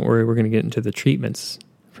into, don't worry, we're going to get into the treatments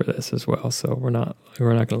for this as well. So we're not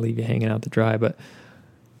going to leave you hanging out to dry, but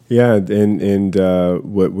yeah. And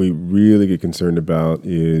what we really get concerned about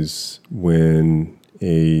is when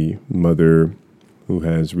a mother who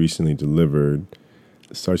has recently delivered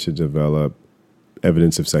starts to develop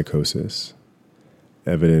evidence of psychosis,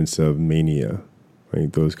 evidence of mania,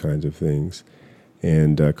 right? Those kinds of things.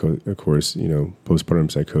 And of course,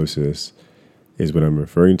 postpartum psychosis is what I'm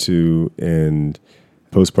referring to. And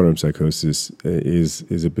postpartum psychosis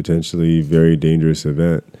is a potentially very dangerous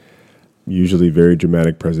event, usually very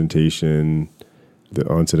dramatic presentation, the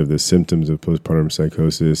onset of the symptoms of postpartum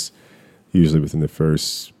psychosis, usually within the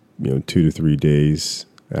first 2 to 3 days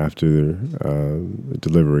after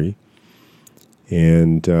delivery.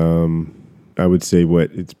 And I would say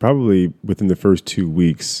it's probably within the first 2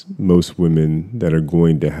 weeks, most women that are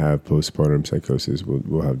going to have postpartum psychosis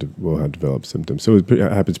will have developed symptoms. So it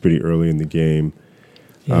happens pretty early in the game.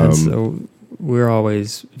 Yeah, so we're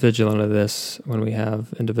always vigilant of this when we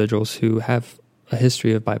have individuals who have a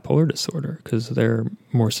history of bipolar disorder, because they're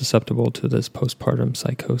more susceptible to this postpartum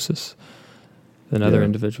psychosis than other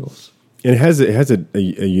individuals. And it has a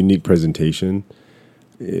unique presentation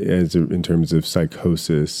in terms of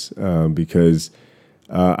psychosis, because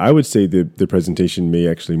I would say that the presentation may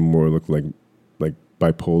actually more look like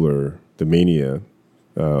bipolar, the mania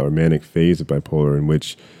or manic phase of bipolar, in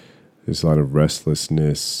which there's a lot of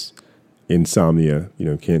restlessness, insomnia,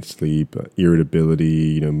 can't sleep,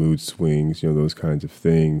 irritability, mood swings, those kinds of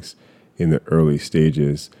things in the early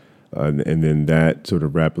stages. And then that sort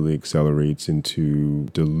of rapidly accelerates into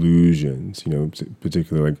delusions,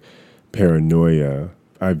 particularly like paranoia.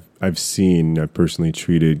 I've personally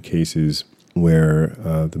treated cases where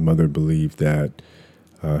the mother believed that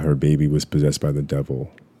her baby was possessed by the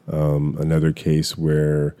devil. Another case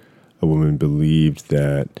where a woman believed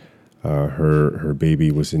that her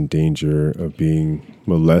baby was in danger of being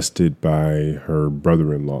molested by her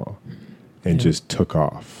brother-in-law and just took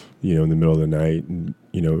off, in the middle of the night. And,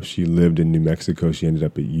 she lived in New Mexico. She ended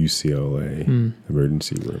up at UCLA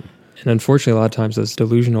emergency room. And unfortunately, a lot of times those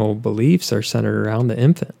delusional beliefs are centered around the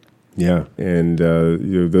infant. Yeah. And,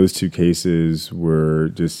 those two cases were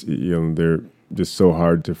just, they're just so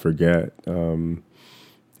hard to forget.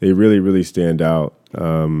 They really, really stand out.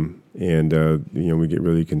 And we get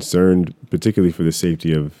really concerned, particularly for the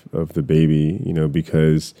safety of the baby,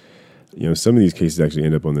 because, some of these cases actually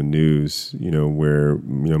end up on the news, where,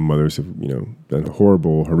 mothers have, done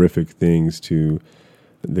horrible, horrific things to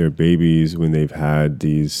their babies when they've had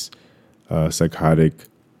these psychotic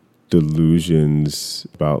delusions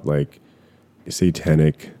about like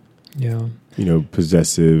satanic,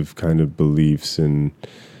 possessive kind of beliefs and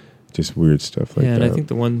just weird stuff like that. And I think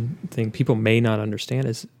the one thing people may not understand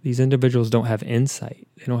is these individuals don't have insight.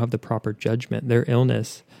 They don't have the proper judgment. Their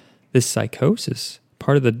illness, this psychosis,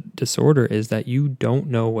 part of the disorder is that you don't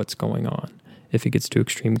know what's going on if it gets to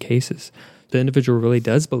extreme cases. The individual really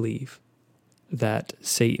does believe that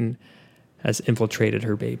Satan has infiltrated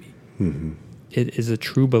her baby. Mm-hmm. It is a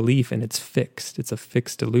true belief, and it's fixed. It's a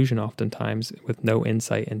fixed delusion oftentimes with no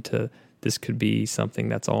insight into this could be something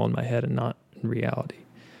that's all in my head and not in reality.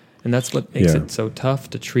 And that's what makes it so tough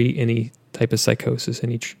to treat any type of psychosis,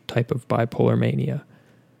 any type of bipolar mania.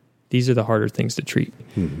 These are the harder things to treat.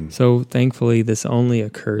 Mm-hmm. So thankfully, this only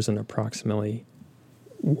occurs in approximately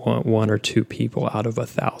 1 or 2 people out of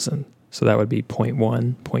 1,000. So that would be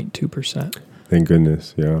 0.1, 0.2%. Thank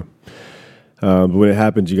goodness, yeah. But when it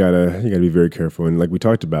happens, you gotta be very careful. And like we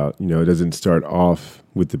talked about, it doesn't start off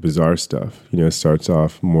with the bizarre stuff. It starts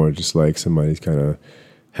off more just like somebody's kind of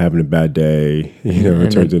having a bad day,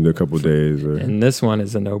 it turns into a couple of days. And this one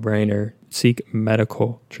is a no-brainer. Seek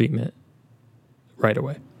medical treatment right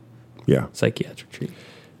away. Yeah. Psychiatric treatment.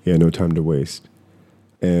 Yeah, no time to waste.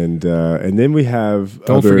 And then we have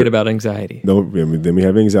Don't forget about anxiety. No, then we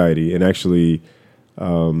have anxiety. And actually...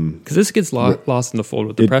 Because this gets lost in the fold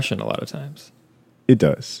with depression a lot of times. It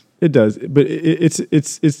does. But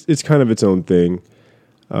it's kind of its own thing.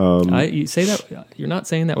 You say that you're not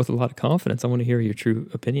saying that with a lot of confidence. I want to hear your true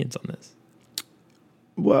opinions on this.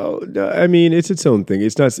 Well, I mean, it's its own thing.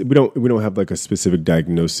 It's not. We don't have like a specific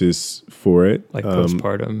diagnosis for it, like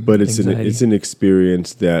postpartum. But it's an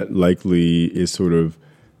experience that likely is sort of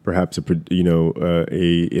perhaps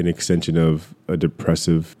an extension of a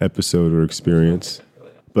depressive episode or experience.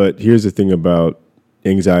 But here's the thing about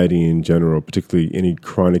anxiety in general, particularly any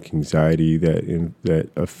chronic anxiety that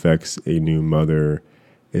affects a new mother,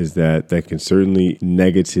 is that can certainly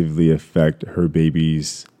negatively affect her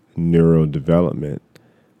baby's neurodevelopment.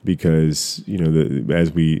 because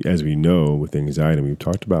as we know with anxiety, we've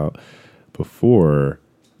talked about before,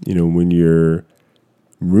 when you're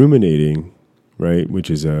ruminating, right, which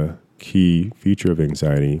is a key feature of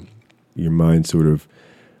anxiety, your mind's sort of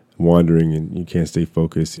wandering and you can't stay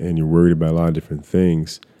focused and you're worried about a lot of different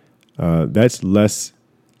things. That's less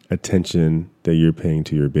attention that you're paying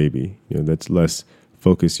to your baby. That's less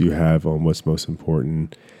focus you have on what's most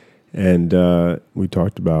important. And we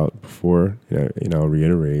talked about before, and I'll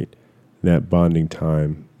reiterate, that bonding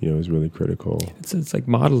time, is really critical. It's like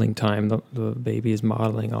modeling time. The baby is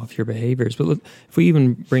modeling off your behaviors. But look, if we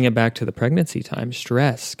even bring it back to the pregnancy time,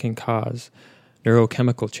 stress can cause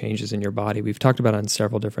neurochemical changes in your body. We've talked about on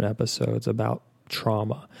several different episodes about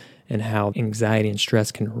trauma and how anxiety and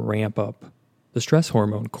stress can ramp up the stress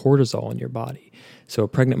hormone cortisol in your body. So a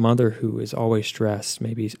pregnant mother who is always stressed,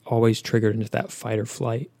 maybe always triggered into that fight or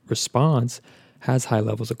flight response, has high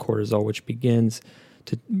levels of cortisol, which begins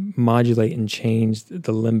to modulate and change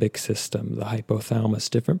the limbic system, the hypothalamus,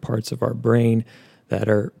 different parts of our brain that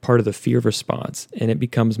are part of the fear response. And it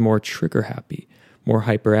becomes more trigger happy, more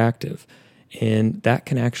hyperactive. And that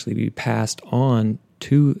can actually be passed on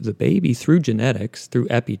to the baby through genetics, through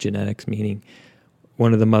epigenetics, meaning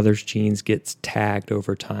one of the mother's genes gets tagged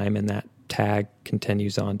over time and that tag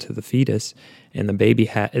continues on to the fetus. And the baby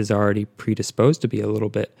is already predisposed to be a little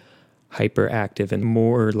bit hyperactive and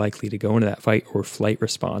more likely to go into that fight or flight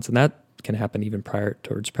response. And that can happen even prior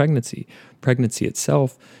towards pregnancy. Pregnancy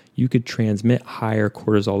itself, you could transmit higher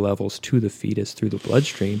cortisol levels to the fetus through the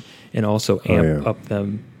bloodstream and also amp up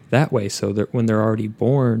them that way, so that when they're already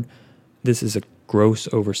born, this is a gross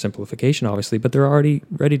oversimplification, obviously, but they're already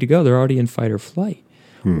ready to go. They're already in fight or flight,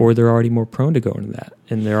 or they're already more prone to go into that,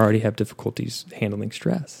 and they already have difficulties handling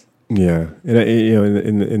stress. Yeah, and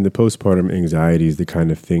in the postpartum anxiety is the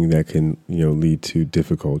kind of thing that can lead to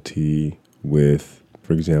difficulty with,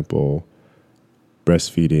 for example,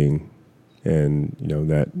 breastfeeding, and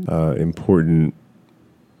that important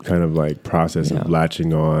kind of like process of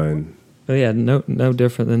latching on. But yeah, no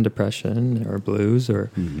different than depression or blues or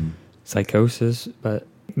psychosis, but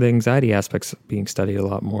the anxiety aspect's being studied a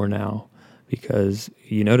lot more now because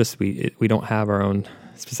you notice we don't have our own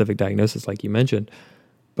specific diagnosis like you mentioned.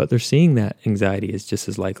 But they're seeing that anxiety is just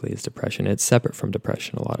as likely as depression. It's separate from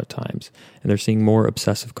depression a lot of times. And they're seeing more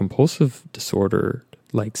obsessive compulsive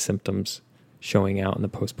disorder-like symptoms showing out in the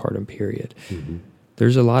postpartum period.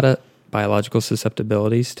 There's a lot of biological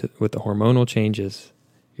susceptibilities with the hormonal changes.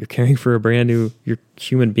 You're caring for a brand new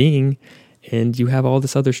human being, and you have all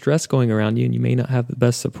this other stress going around you, and you may not have the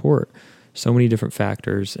best support. So many different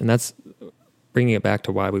factors. And that's bringing it back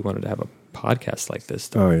to why we wanted to have a podcast like this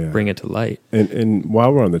to bring it to light. And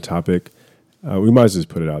while we're on the topic, we might as well just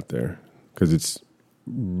put it out there because it's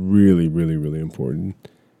really, really, really important.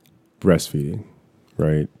 Breastfeeding,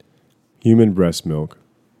 right? Human breast milk,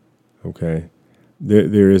 okay?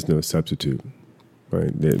 There is no substitute, right?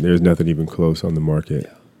 There's nothing even close on the market.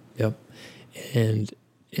 Yep. And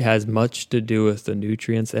it has much to do with the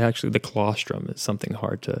nutrients. Actually, the colostrum is something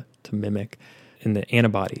hard to mimic. And the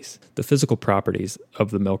antibodies, the physical properties of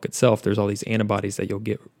the milk itself, there's all these antibodies that you'll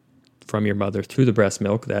get from your mother through the breast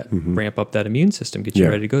milk that ramp up that immune system, get you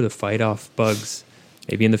ready to go to fight off bugs,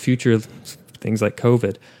 maybe in the future, things like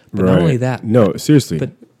COVID. But not only that. No, seriously.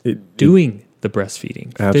 But doing the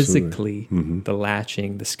breastfeeding, physically, the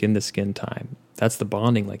latching, the skin-to-skin time, that's the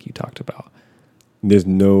bonding like you talked about. There's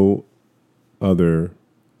no other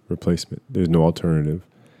replacement. There's no alternative.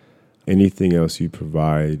 Anything else you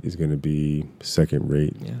provide is going to be second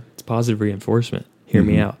rate. Yeah, it's positive reinforcement. Hear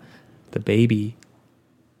me out. The baby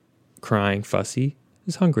crying fussy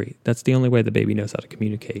is hungry. That's the only way the baby knows how to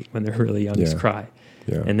communicate when they're really young is cry.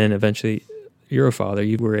 Yeah. And then eventually, you're a father.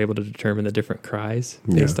 You were able to determine the different cries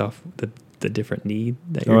based off the different need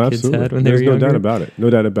that your kids had when they were younger. There's no doubt about it. No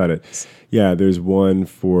doubt about it. Yeah, there's one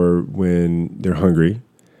for when they're hungry.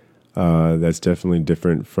 That's definitely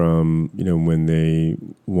different from, when they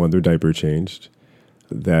want their diaper changed.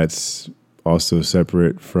 That's also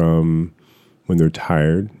separate from when they're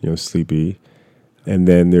tired, sleepy. And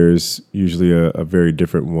then there's usually a very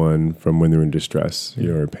different one from when they're in distress,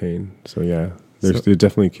 or pain. So there's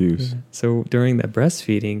definitely cues. So during that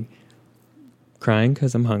breastfeeding, crying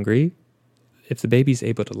because I'm hungry, if the baby's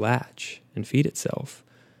able to latch and feed itself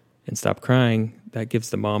and stop crying, that gives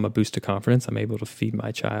the mom a boost of confidence. I'm able to feed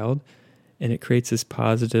my child. And it creates this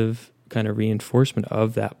positive kind of reinforcement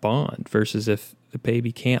of that bond versus if the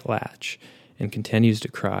baby can't latch and continues to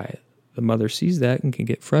cry, the mother sees that and can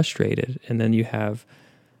get frustrated. And then you have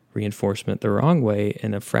reinforcement the wrong way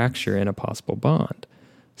and a fracture in a possible bond.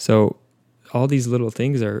 So all these little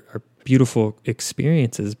things are beautiful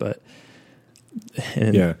experiences, but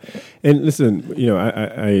And Yeah, and listen,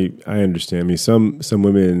 I understand. I mean, some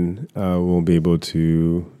women won't be able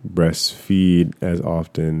to breastfeed as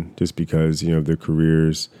often just because of their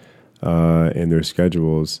careers and their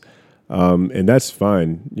schedules, and that's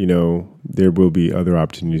fine. There will be other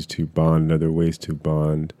opportunities to bond, other ways to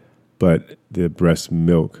bond, but the breast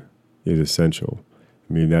milk is essential.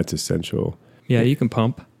 I mean, that's essential. Yeah, you can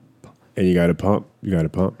pump. And you got to pump. You got to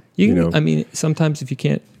pump. I mean, sometimes if you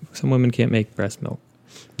can't, some women can't make breast milk.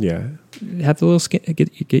 Yeah. Have the little skin.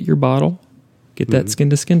 Get your bottle. Get that skin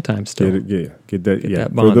to skin time still. Get that. Yeah.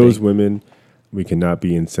 That For those bonding. women, we cannot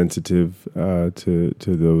be insensitive to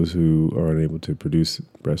those who are unable to produce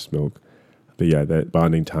breast milk. But yeah, that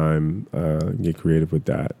bonding time. Get creative with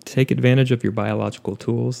that. Take advantage of your biological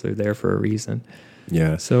tools. They're there for a reason.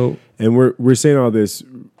 Yeah. So, And we're saying all this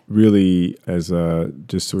really as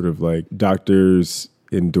just sort of like doctors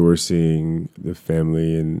endorsing the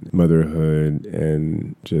family and motherhood,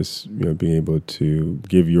 and just being able to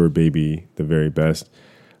give your baby the very best.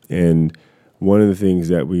 And one of the things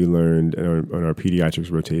that we learned on our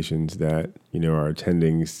pediatrics rotations that our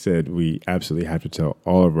attendings said we absolutely have to tell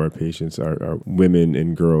all of our patients, our women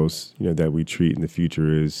and girls that we treat in the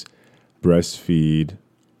future, is breastfeed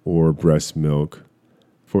or breast milk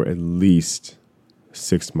for at least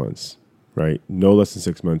 6 months, right? No less than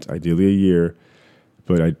 6 months, ideally a year,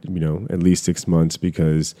 but at least 6 months,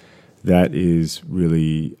 because that is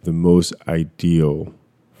really the most ideal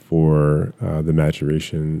for the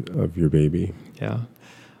maturation of your baby. yeah.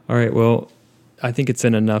 All right. Well, I think it's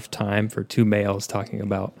in enough time for two males talking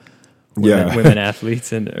about women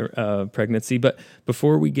athletes and pregnancy. But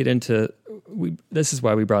before we get into, this is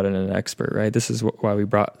why we brought in an expert, right? This is why we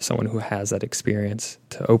brought someone who has that experience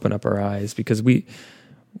to open up our eyes, because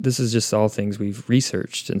this is just all things we've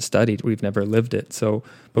researched and studied. We've never lived it. So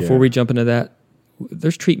before we jump into that,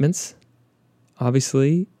 there's treatments.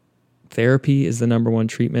 Obviously, therapy is the number one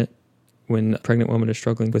treatment when a pregnant woman is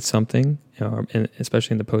struggling with something, and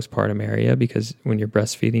especially in the postpartum area, because when you're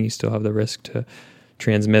breastfeeding, you still have the risk to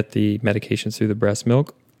transmit the medications through the breast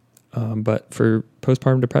milk. But for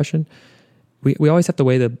postpartum depression, we always have to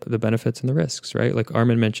weigh the benefits and the risks, right? Like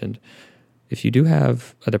Armin mentioned, if you do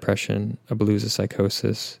have a depression, a blues, a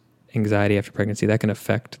psychosis, anxiety after pregnancy, that can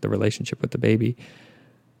affect the relationship with the baby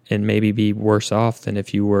and maybe be worse off than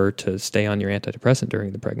if you were to stay on your antidepressant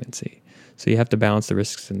during the pregnancy. So you have to balance the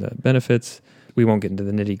risks and the benefits. We won't get into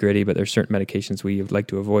the nitty gritty, but there's certain medications we like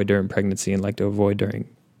to avoid during pregnancy and like to avoid during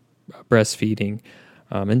breastfeeding.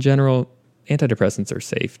 In general, antidepressants are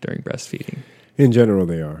safe during breastfeeding. In general,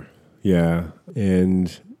 they are. Yeah.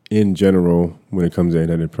 And in general, when it comes to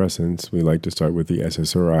antidepressants, we like to start with the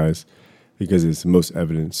SSRIs because it's the most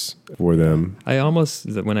evidence for them.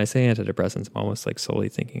 When I say antidepressants, I'm almost like solely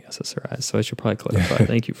thinking SSRIs. So I should probably clarify.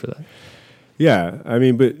 Thank you for that. Yeah. I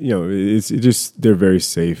mean, but, they're very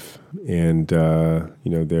safe, and,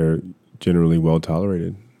 they're generally well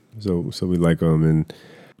tolerated. So we like them. And,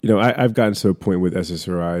 I've gotten to a point with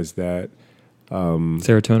SSRIs that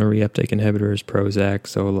Serotonin reuptake inhibitors, Prozac,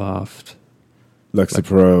 Zoloft,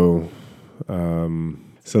 Lexapro,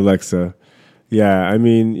 Celexa. Yeah, I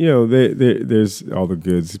mean, there's all the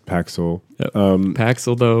goods. Paxil.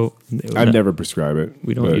 Paxil, though, I'd never prescribe it.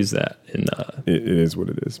 We don't use that in it is what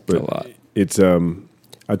it is. But a lot. It's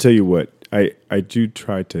I'll tell you what, I do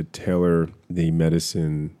try to tailor the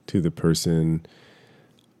medicine to the person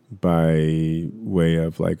by way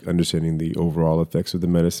of like understanding the overall effects of the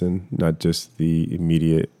medicine, not just the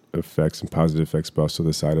immediate effects and positive effects, but also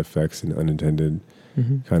the side effects and unintended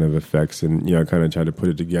kind of effects. And, I kind of try to put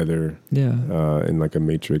it together in like a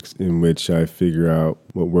matrix in which I figure out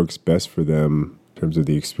what works best for them in terms of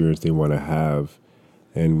the experience they want to have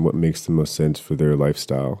and what makes the most sense for their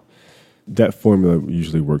lifestyle. That formula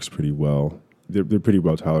usually works pretty well. They're pretty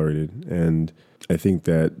well tolerated. And I think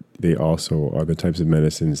that they also are the types of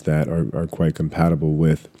medicines that are quite compatible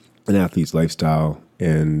with an athlete's lifestyle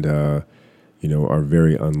and, are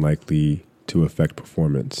very unlikely to affect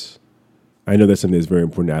performance. I know that's something that's very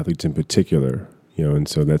important to athletes in particular, and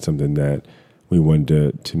so that's something that we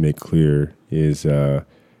wanted to make clear is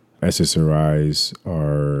SSRIs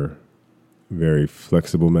are very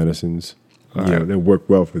flexible medicines. They work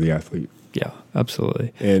well for the athlete. Yeah,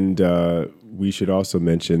 absolutely. And we should also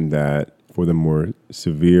mention that for the more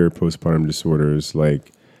severe postpartum disorders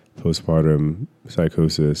like postpartum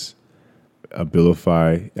psychosis,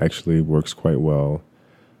 Abilify actually works quite well.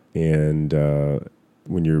 And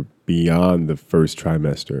when you're beyond the first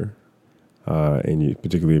trimester, and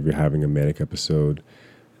particularly if you're having a manic episode,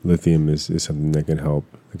 lithium is something that can help.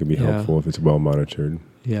 It can be helpful if it's well monitored.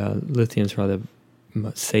 Yeah, lithium is probably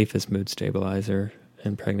the safest mood stabilizer.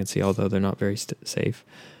 in pregnancy, although they're not very safe.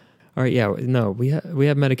 All right, yeah, no, we have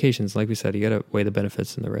medications. Like we said, you got to weigh the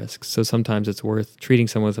benefits and the risks. So sometimes it's worth treating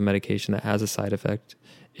someone with a medication that has a side effect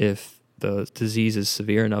if the disease is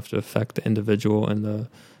severe enough to affect the individual and the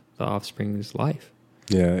offspring's life.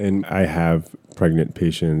 Yeah, and I have pregnant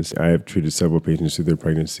patients. I have treated several patients through their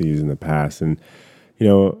pregnancies in the past, and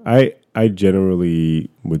I generally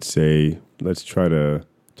would say let's try to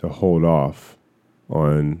hold off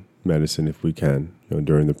on medicine if we can,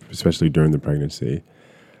 especially during the pregnancy,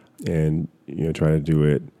 and try to do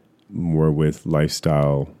it more with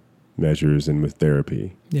lifestyle measures and with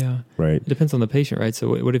therapy. Yeah, right. It depends on the patient, right?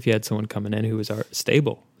 So what if you had someone coming in who was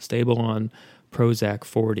stable on Prozac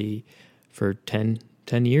 40 for 10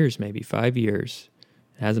 years, maybe 5 years,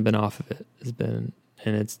 hasn't been off of it,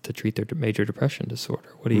 and it's to treat their major depression disorder.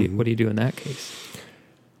 What do you do in that case?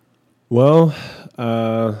 Well,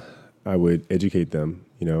 I would educate them.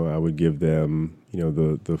 I would give them,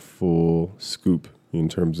 the full scoop in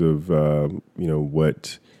terms of,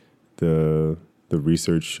 what the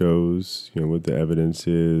research shows, what the evidence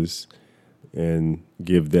is, and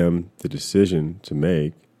give them the decision to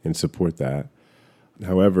make and support that.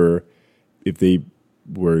 However, if they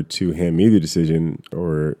were to hand me the decision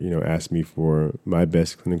or, ask me for my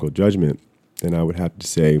best clinical judgment, then I would have to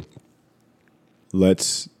say,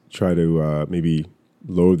 let's try to maybe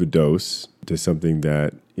lower the dose to something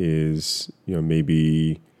that is,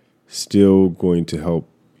 maybe still going to help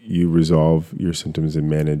you resolve your symptoms and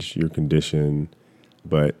manage your condition,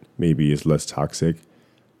 but maybe is less toxic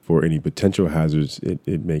for any potential hazards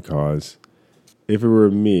it may cause. If it were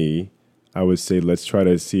me, I would say let's try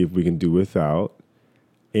to see if we can do without,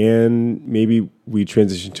 and maybe we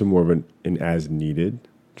transition to more of an as-needed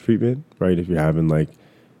treatment, right? If you're having like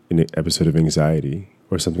an episode of anxiety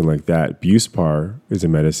or something like that. Buspar is a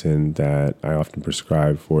medicine that I often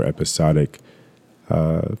prescribe for episodic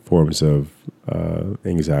forms of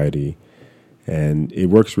anxiety, and it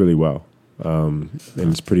works really well. And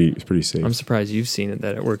it's pretty safe. I'm surprised you've seen it,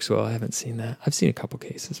 that it works well. I haven't seen that. I've seen a couple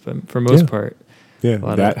cases, but for most part,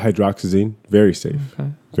 that hydroxyzine, very safe.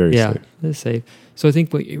 Okay. Very safe. Yeah, it's safe. So I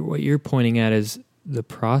think what you're pointing at is the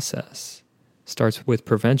process starts with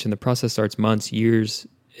prevention. The process starts months, years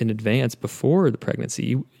in advance before the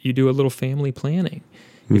pregnancy. You do a little family planning.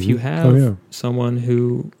 Mm-hmm. If you have someone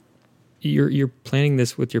who you're planning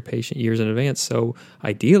this with your patient years in advance, so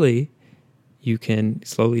ideally you can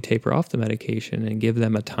slowly taper off the medication and give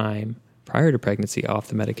them a time prior to pregnancy off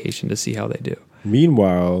the medication to see how they do.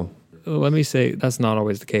 Meanwhile, let me say that's not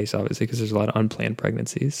always the case, obviously, because there's a lot of unplanned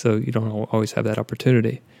pregnancies, so you don't always have that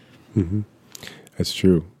opportunity. Mm-hmm. That's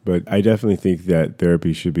true. But I definitely think that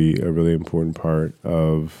therapy should be a really important part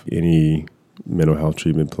of any mental health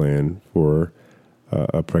treatment plan for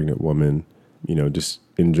a pregnant woman, just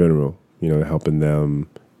in general, helping them,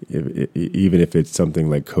 even if it's something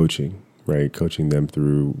like coaching, right? Coaching them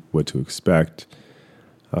through what to expect.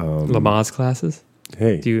 Lamaze classes?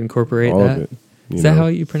 Hey. Do you incorporate all that? of it. Is that how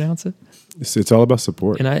you pronounce it? It's all about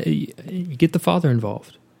support. And you get the father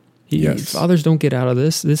involved. Yes. Fathers don't get out of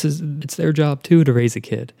this. It's their job too to raise a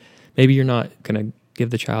kid. Maybe you're not going to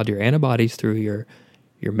give the child your antibodies through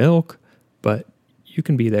your milk, but you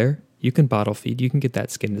can be there. You can bottle feed. You can get that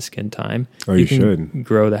skin to skin time. Oh, you can should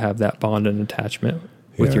grow to have that bond and attachment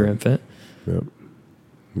with your infant. Yep.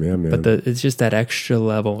 Yeah, man. But it's just that extra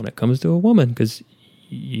level when it comes to a woman, because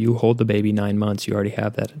you hold the baby 9 months. You already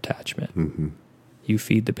have that attachment. Mm-hmm. You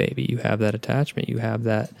feed the baby. You have that attachment. You have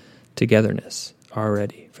that togetherness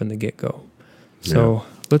already from the get-go. So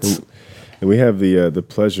let's... And we have the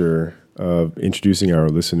pleasure of introducing our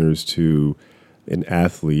listeners to an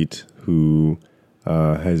athlete who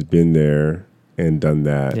has been there and done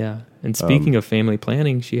that. Yeah. And speaking of family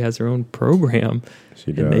planning, she has her own program.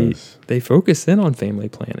 She does. They focus in on family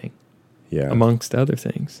planning, amongst other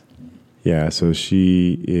things. Yeah, so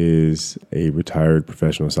she is a retired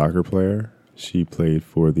professional soccer player. She played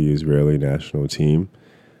for the Israeli national team.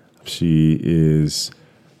 She is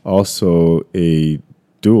also a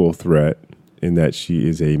dual threat in that she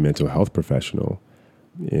is a mental health professional,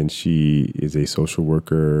 and she is a social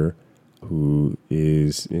worker who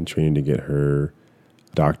is in training to get her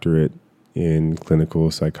doctorate in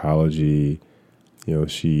clinical psychology.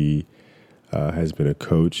 She has been a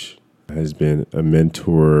coach, has been a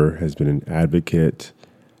mentor, has been an advocate.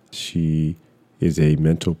 She is a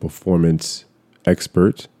mental performance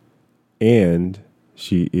expert, and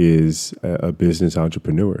she is a business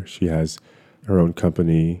entrepreneur. She has her own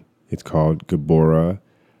company. It's called Gabora.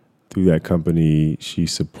 Through that company, she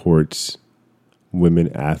supports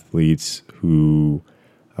women athletes who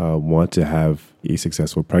want to have a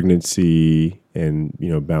successful pregnancy and,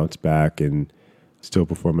 bounce back and still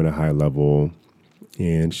perform at a high level.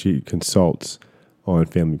 And she consults on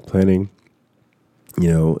family planning,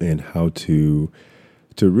 and how to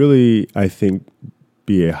really, I think,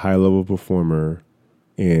 be a high level performer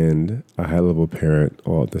and a high level parent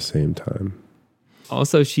all at the same time.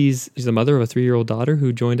 Also, she's the mother of a 3-year-old daughter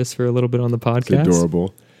who joined us for a little bit on the podcast. It's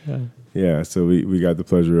adorable. Yeah. Yeah, so we got the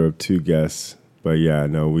pleasure of 2 guests. But yeah,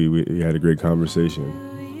 no, we had a great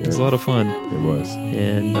conversation. It was a lot of fun. It was.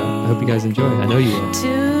 And I hope you guys enjoy it. I know you will.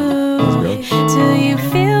 Do you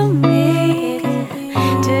feel me?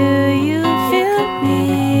 Do you feel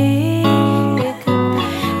me?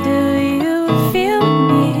 Do you feel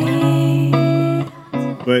me?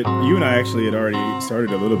 But you and I actually had already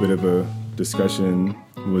started a little bit of a discussion,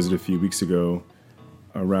 was it a few weeks ago,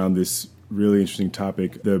 around this really interesting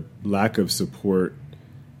topic, the lack of support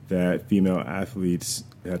that female athletes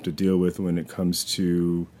have to deal with when it comes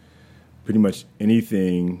to pretty much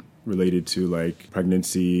anything related to like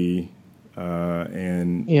pregnancy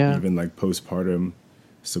and even like postpartum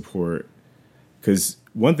support. Because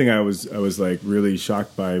one thing I was like really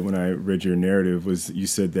shocked by when I read your narrative was you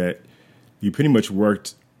said that you pretty much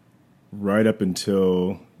worked right up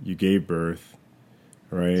until you gave birth,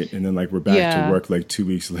 right? And then like we're back to work like 2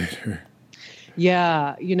 weeks later.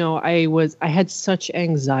 Yeah, I had such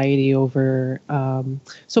anxiety over,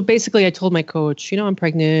 so basically I told my coach, I'm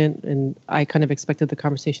pregnant, and I kind of expected the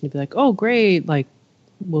conversation to be like, oh, great, like,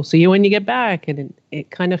 we'll see you when you get back. And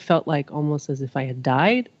it kind of felt like almost as if I had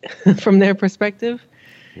died from their perspective.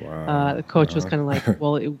 Wow. The coach was kind of like,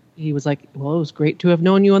 he was like, well, it was great to have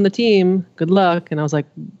known you on the team. Good luck. And I was like,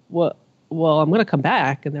 what? Well, I'm going to come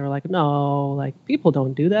back. And they were like, no, like, people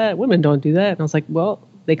don't do that. Women don't do that. And I was like, well,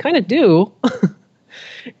 they kind of do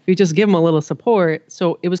if you just give them a little support.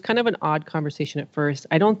 So it was kind of an odd conversation at first.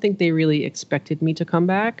 I don't think they really expected me to come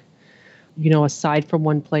back. Aside from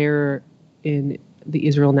one player in the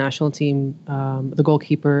Israel national team, the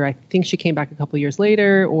goalkeeper, I think she came back a couple of years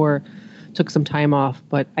later or took some time off.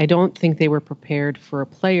 But I don't think they were prepared for a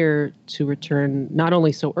player to return not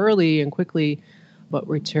only so early and quickly, but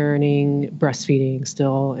returning breastfeeding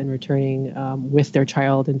still and returning with their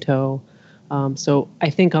child in tow. So I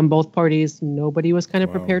think on both parties, nobody was kind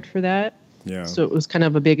of prepared for that. Yeah. So it was kind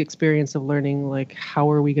of a big experience of learning, like,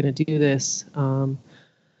 how are we going to do this?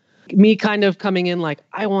 Me kind of coming in like,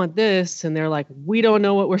 I want this. And they're like, we don't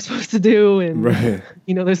know what we're supposed to do. And,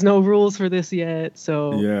 there's no rules for this yet.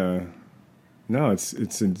 So yeah, no,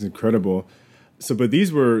 it's incredible. So, but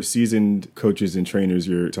these were seasoned coaches and trainers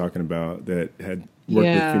you're talking about that had worked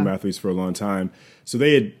with female athletes for a long time. So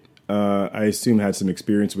they had, I assume, had some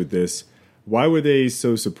experience with this. Why were they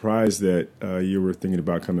so surprised that you were thinking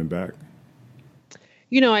about coming back?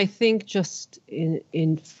 I think just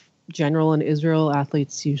in general in Israel,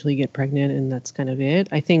 athletes usually get pregnant and that's kind of it.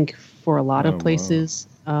 I think for a lot of places,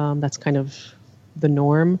 that's kind of the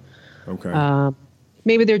norm. Okay.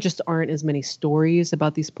 Maybe there just aren't as many stories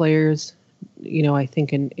about these players. I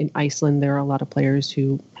think in Iceland, there are a lot of players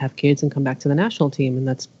who have kids and come back to the national team, and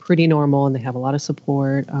that's pretty normal, and they have a lot of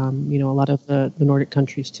support. A lot of the Nordic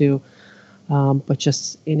countries too. But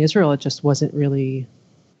just in Israel, it just wasn't really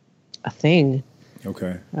a thing.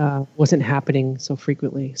 Okay. Wasn't happening so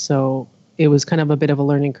frequently. So it was kind of a bit of a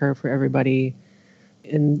learning curve for everybody.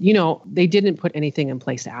 And, they didn't put anything in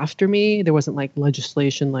place after me. There wasn't like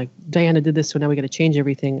legislation like Diana did this, so now we got to change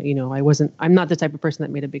everything. I'm not the type of person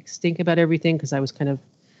that made a big stink about everything because I was kind of,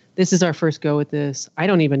 this is our first go with this. I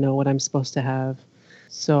don't even know what I'm supposed to have.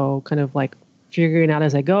 So kind of like figuring out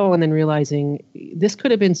as I go and then realizing this could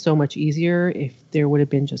have been so much easier if there would have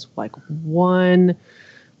been just like one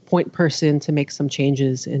point person to make some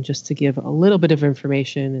changes and just to give a little bit of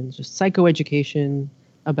information and just psychoeducation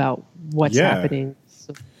about what's happening.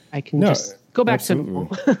 So I can just go back to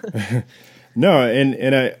normal. No,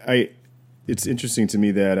 and I it's interesting to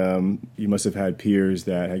me that you must have had peers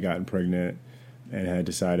that had gotten pregnant and had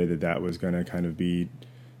decided that was going to kind of be,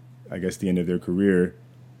 I guess, the end of their career.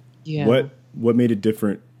 Yeah. What made it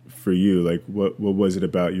different for you? Like, what was it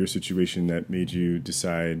about your situation that made you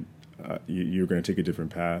decide you were going to take a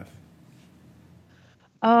different path?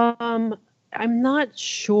 I'm not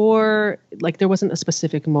sure. Like, there wasn't a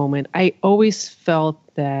specific moment. I always felt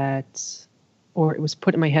that, or it was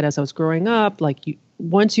put in my head as I was growing up, like,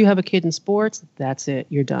 once you have a kid in sports, that's it.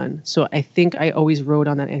 You're done. So I think I always rode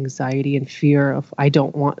on that anxiety and fear of, I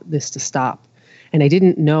don't want this to stop. And I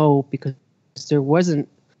didn't know because there wasn't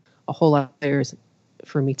a whole lot of players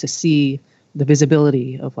for me to see the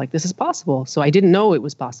visibility of like, this is possible. So I didn't know it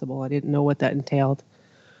was possible. I didn't know what that entailed.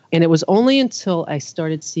 And it was only until I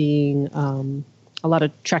started seeing a lot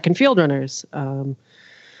of track and field runners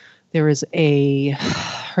there was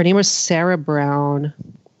her name was Sarah Brown.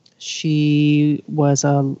 She was I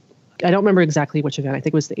don't remember exactly which event. I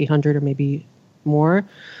think it was the 800 or maybe more.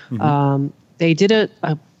 They did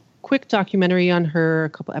a quick documentary on her, a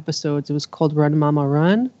couple episodes. It was called Run Mama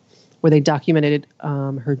Run, where they documented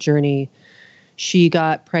her journey. She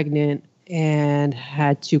got pregnant and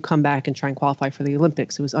had to come back and try and qualify for the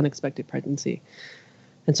Olympics. It was unexpected pregnancy.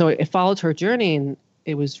 And so it followed her journey, and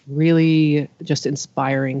it was really just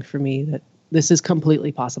inspiring for me that this is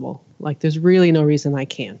completely possible. Like, there's really no reason I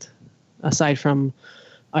can't, aside from,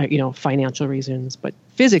 financial reasons, but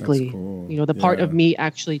physically, cool. The part of me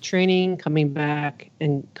actually training, coming back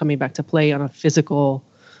to play on a physical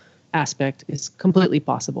aspect is completely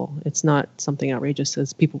possible. It's not something outrageous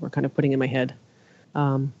as people were kind of putting in my head.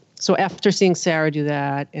 So after seeing Sarah do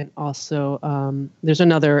that, and also there's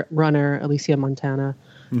another runner, Alicia Montano,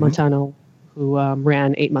 who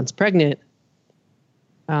ran 8 months pregnant.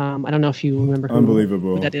 I don't know if you remember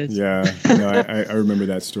Unbelievable. who that is. Yeah, no, I remember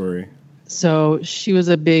that story. So she was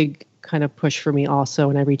a big kind of push for me also,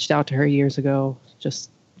 and I reached out to her years ago. Just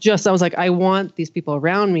I was like, I want these people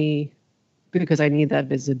around me because I need that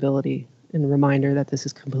visibility and reminder that this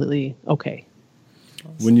is completely okay.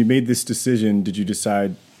 When you made this decision, did you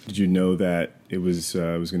know that it was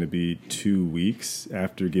going to be 2 weeks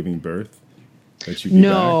after giving birth that you'd be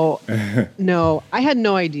back? No, I had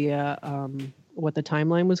no idea what the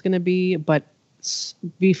timeline was going to be, but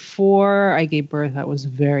before I gave birth, I was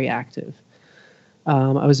very active.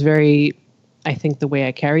 I think the way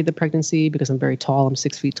I carried the pregnancy, because I'm very tall, I'm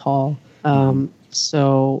 6 feet tall.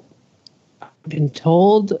 So I've been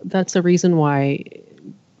told that's a reason why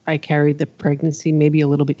I carried the pregnancy maybe a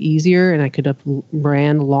little bit easier, and I could have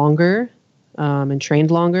ran longer and trained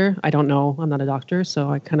longer. I don't know. I'm not a doctor, so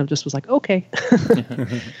I kind of just was like, okay,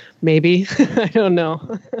 maybe. I don't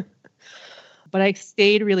know. But I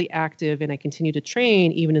stayed really active, and I continued to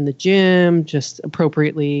train even in the gym, just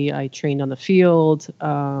appropriately. I trained on the field,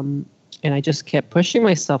 and I just kept pushing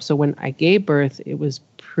myself. So when I gave birth, it was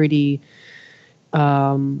pretty,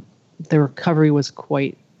 the recovery was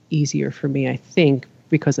quite easier for me, I think,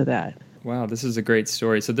 because of that. Wow, this is a great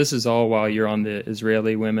story. So this is all while you're on the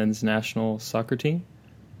Israeli women's national soccer team?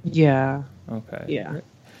 Yeah. Okay. Yeah.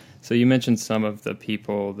 So you mentioned some of the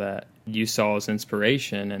people that you saw as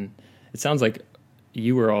inspiration, and it sounds like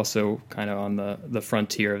you were also kind of on the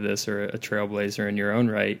frontier of this, or a trailblazer in your own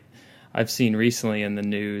right. I've seen recently in the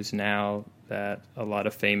news now that a lot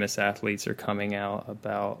of famous athletes are coming out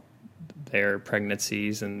about their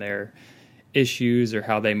pregnancies and their issues or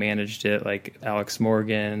how they managed it, like Alex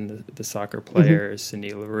Morgan, the soccer player,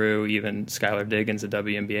 Cindy LaRue, even Skylar Diggins, a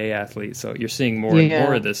WNBA athlete. So you're seeing more and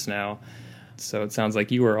more of this now. So it sounds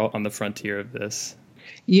like you were on the frontier of this.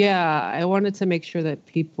 Yeah, I wanted to make sure that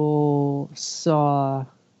people saw,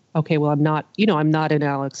 okay, well, I'm not an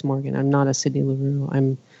Alex Morgan. I'm not a Cindy LaRue.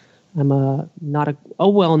 I'm not a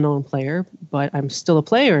well-known player, but I'm still a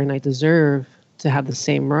player, and I deserve to have the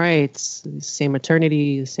same rights, the same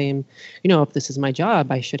maternity, the same, if this is my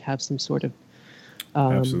job, I should have some sort of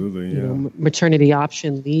absolutely, maternity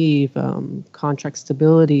option, leave, contract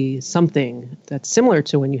stability, something that's similar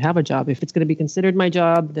to when you have a job. If it's going to be considered my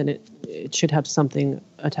job, then it should have something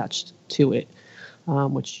attached to it,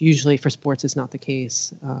 which usually for sports is not the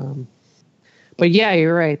case. But yeah,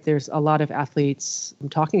 you're right. There's a lot of athletes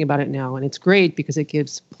talking about it now, and it's great because it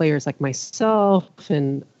gives players like myself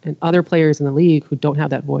and other players in the league who don't have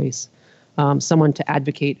that voice, someone to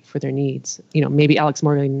advocate for their needs. Maybe Alex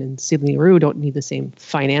Morgan and Cindy LaRue don't need the same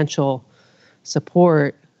financial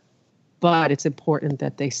support, but it's important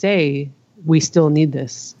that they say, we still need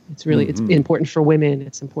this. It's really, it's important for women.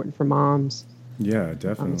 It's important for moms. Yeah,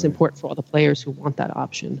 definitely. It's important for all the players who want that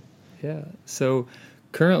option. Yeah. So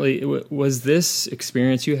currently, was this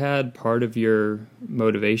experience you had part of your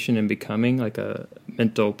motivation in becoming like a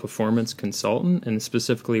mental performance consultant, and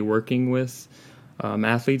specifically working with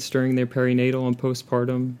athletes during their perinatal and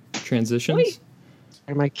postpartum transitions?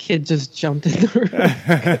 My kid just jumped in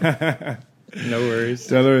the room. No worries.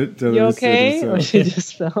 Tell her you okay? Or she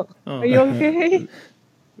just fell. Oh. Are you okay?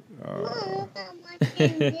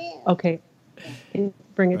 Okay.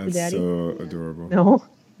 Bring it to Daddy. So adorable. No.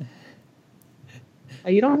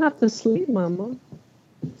 You don't have to sleep, Mama.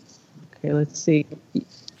 Okay, let's see.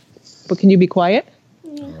 But can you be quiet?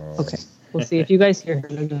 Okay. We'll see if you guys hear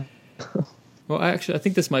her. Well, actually, I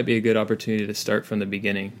think this might be a good opportunity to start from the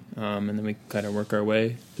beginning, and then we can kind of work our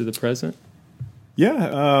way to the present.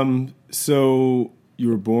 Yeah. So you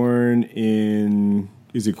were born in,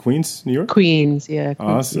 is it Queens, New York? Queens, yeah. Queens,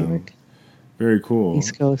 awesome. New York. Very cool.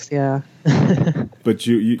 East Coast, yeah. But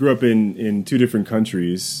you grew up in two different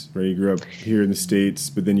countries, right? You grew up here in the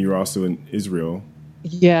States, but then you were also in Israel.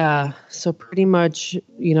 Yeah, so pretty much,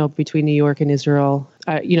 between New York and Israel.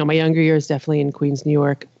 My younger years definitely in Queens, New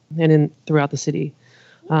York, and in throughout the city.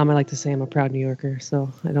 I like to say I'm a proud New Yorker,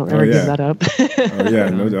 so I don't ever give that up. Oh yeah,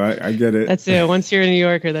 no, I get it. That's it. Once you're a New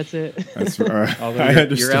Yorker, that's it. That's Although I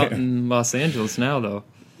understand. you're out in Los Angeles now, though.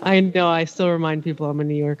 I know. I still remind people I'm a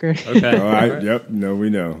New Yorker. Okay. Yep. No, we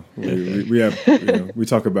know. We have. We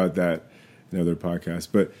talk about that in other podcasts,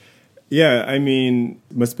 but. Yeah, I mean,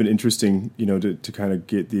 it must have been interesting, to kind of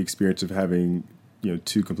get the experience of having,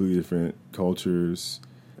 two completely different cultures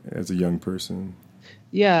as a young person.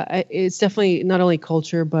 Yeah, it's definitely not only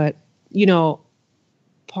culture, but,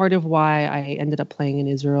 part of why I ended up playing in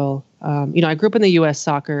Israel. I grew up in the U.S.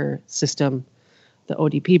 soccer system, the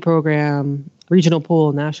ODP program, regional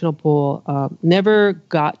pool, national pool. Never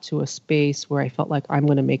got to a space where I felt like I'm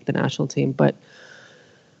going to make the national team, but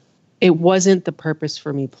it wasn't the purpose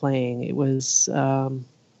for me playing. It was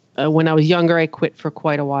when I was younger, I quit for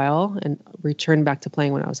quite a while and returned back to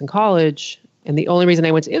playing when I was in college. And the only reason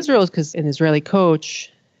I went to Israel is because an Israeli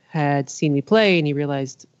coach had seen me play and he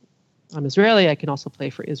realized I'm Israeli. I can also play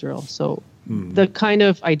for Israel. So the kind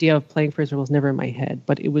of idea of playing for Israel was never in my head,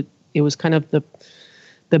 but it was kind of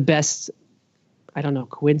the best, I don't know,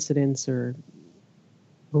 coincidence or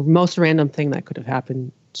most random thing that could have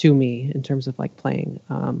happened to me in terms of like playing.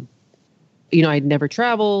 I'd never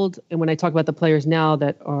traveled. And when I talk about the players now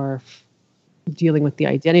that are dealing with the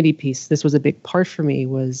identity piece, this was a big part for me,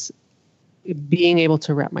 was being able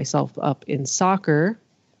to wrap myself up in soccer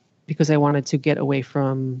because I wanted to get away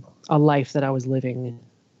from a life that I was living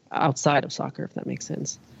outside of soccer, if that makes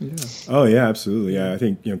sense. Yeah. Oh, yeah, absolutely. Yeah, I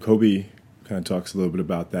think, Kobe kind of talks a little bit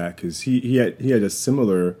about that because he had a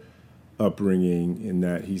similar upbringing in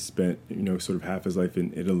that he spent, sort of half his life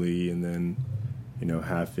in Italy and then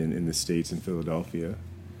half in the States in Philadelphia.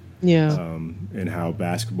 Yeah. And how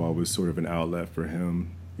basketball was sort of an outlet for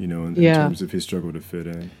him, in terms of his struggle to fit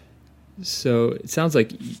in. So it sounds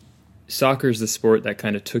like soccer is the sport that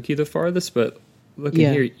kind of took you the farthest, but looking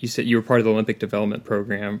here, you said you were part of the Olympic development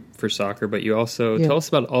program for soccer, but you also, tell us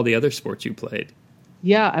about all the other sports you played.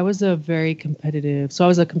 Yeah, I was a competitive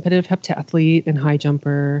heptathlete and high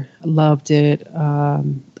jumper. Loved it.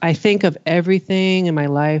 I think of everything in my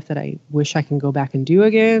life that I wish I can go back and do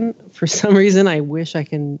again. For some reason, I wish I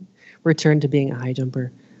can return to being a high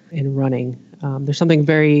jumper and running. There's something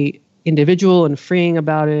very individual and freeing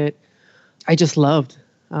about it. I just loved.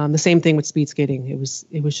 The same thing with speed skating. It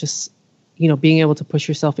was just, being able to push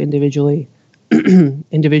yourself individually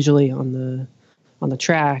on the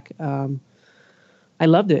track. I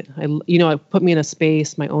loved it. It put me in a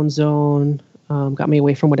space, my own zone, got me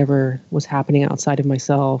away from whatever was happening outside of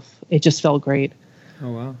myself. It just felt great.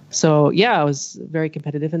 Oh, wow. So, yeah, I was very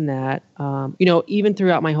competitive in that. Even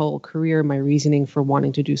throughout my whole career, my reasoning for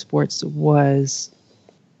wanting to do sports was,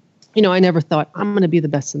 I never thought I'm going to be the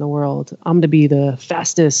best in the world. I'm going to be the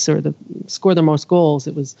fastest or score the most goals.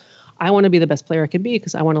 It was, I want to be the best player I can be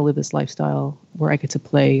because I want to live this lifestyle where I get to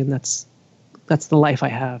play, and that's the life I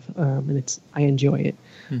have, and I enjoy it,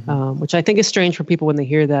 which I think is strange for people when they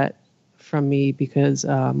hear that from me because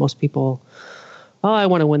most people, I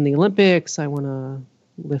want to win the Olympics, I want to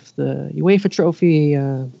lift the UEFA trophy,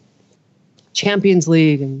 Champions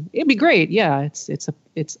League, and it'd be great. Yeah, it's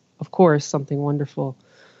of course something wonderful,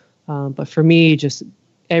 but for me, just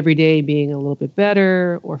every day being a little bit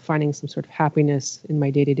better or finding some sort of happiness in my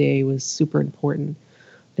day to day was super important,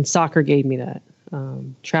 and soccer gave me that.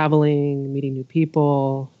 Traveling, meeting new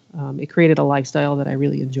people. It created a lifestyle that I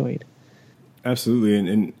really enjoyed. Absolutely.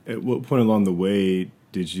 And at what point along the way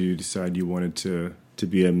did you decide you wanted to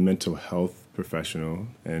be a mental health professional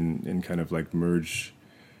and kind of like merge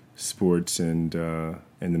sports and the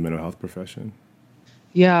mental health profession?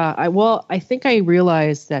 Yeah, I think I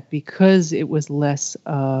realized that because it was less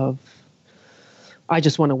of I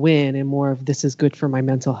just want to win and more of this is good for my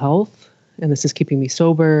mental health. And this is keeping me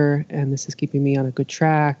sober, and this is keeping me on a good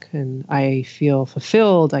track, and I feel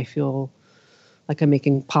fulfilled. I feel like I'm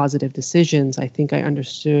making positive decisions. I think I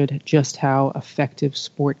understood just how effective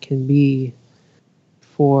sport can be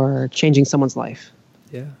for changing someone's life.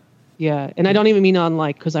 Yeah. Yeah, and I don't even mean on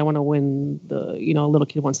because I want to win a little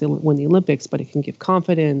kid wants to win the Olympics, but it can give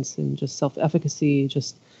confidence and just self-efficacy,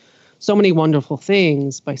 just so many wonderful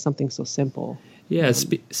things by something so simple. Yeah,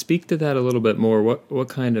 speak to that a little bit more. What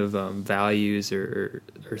kind of values or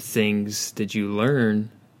things did you learn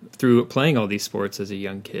through playing all these sports as a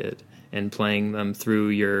young kid and playing them through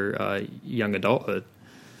your young adulthood?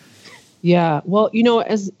 Yeah. Well,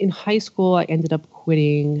 as in high school, I ended up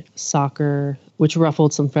quitting soccer, which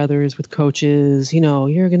ruffled some feathers with coaches.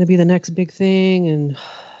 You're going to be the next big thing. And,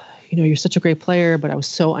 you're such a great player. But I was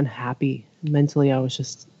so unhappy mentally. I was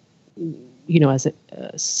just, as a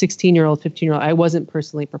 16-year-old, 15-year-old, I wasn't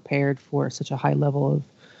personally prepared for such a high level of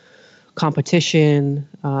competition,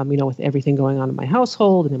 with everything going on in my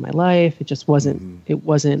household and in my life. It just wasn't, it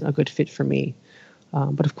wasn't a good fit for me.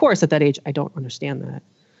 But of course, at that age, I don't understand that.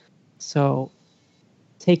 So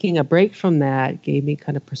taking a break from that gave me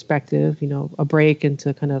kind of perspective, a break and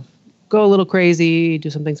to kind of go a little crazy, do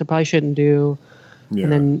some things I probably shouldn't do,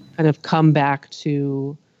 and then kind of come back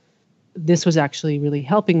to this was actually really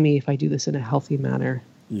helping me if I do this in a healthy manner.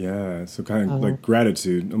 Yeah. So kind of like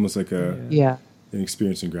gratitude, almost like an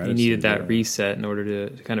experience in gratitude. You needed that reset in order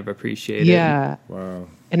to kind of appreciate it. Yeah. Wow.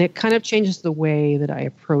 And it kind of changes the way that I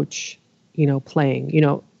approach,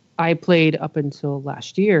 playing. I played up until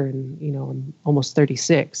last year and, I'm almost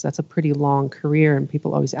 36. That's a pretty long career. And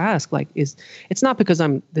people always ask, it's not because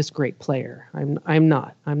I'm this great player. I'm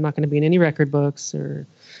not going to be in any record books or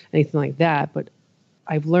anything like that. But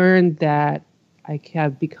I've learned that I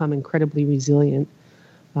have become incredibly resilient.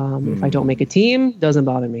 If I don't make a team, doesn't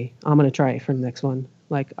bother me. I'm going to try for the next one.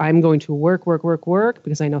 I'm going to work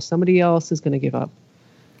because I know somebody else is going to give up.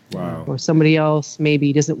 Wow. Or somebody else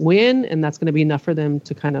maybe doesn't win, and that's going to be enough for them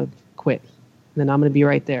to kind of quit. And then I'm going to be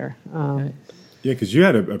right there. Yeah, because you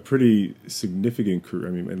had a pretty significant career.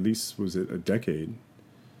 I mean, at least was it a decade?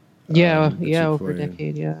 Over a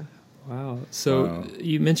decade, yeah. Wow. So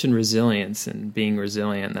you mentioned resilience and being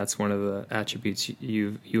resilient. That's one of the attributes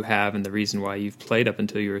you have and the reason why you've played up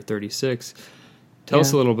until you were 36. Tell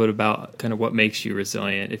us a little bit about kind of what makes you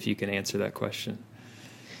resilient, if you can answer that question.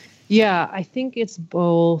 Yeah, I think it's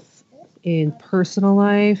both in personal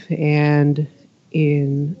life and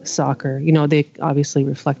in soccer. They obviously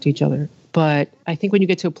reflect each other. But I think when you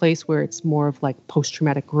get to a place where it's more of like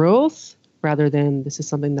post-traumatic growth rather than this is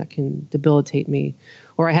something that can debilitate me,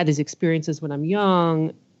 or I had these experiences when I'm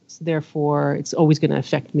young, so therefore it's always going to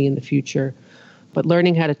affect me in the future. But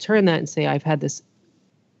learning how to turn that and say, I've had this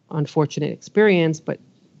unfortunate experience, but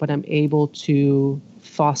I'm able to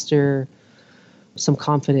foster some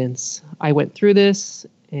confidence. I went through this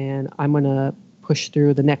and I'm going to push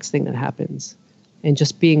through the next thing that happens. And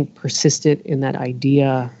just being persistent in that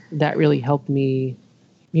idea, that really helped me.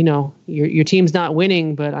 Your team's not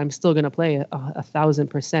winning, but I'm still going to play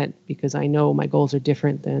 1,000% because I know my goals are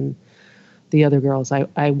different than the other girls.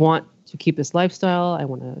 I want to keep this lifestyle. I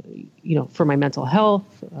want to, for my mental health.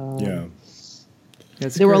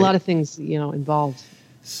 There were a lot of things, involved.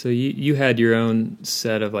 So you had your own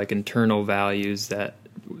set of internal values that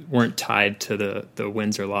weren't tied to the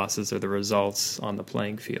wins or losses or the results on the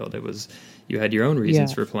playing field. It was, you had your own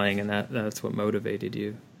reasons for playing, and that's what motivated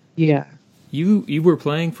you. Yeah. You were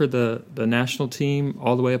playing for the national team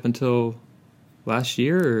all the way up until last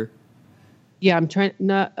year, or? Yeah, I'm trying.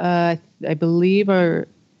 I believe our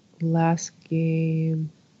last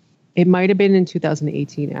game, it might have been in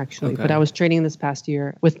 2018 actually, but I was training this past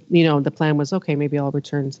year with, the plan was, okay, maybe I'll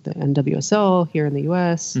return to the NWSL here in the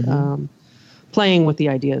US, playing with the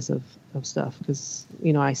ideas of stuff because,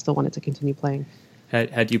 I still wanted to continue playing.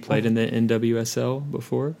 Had you played in the NWSL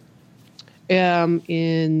before?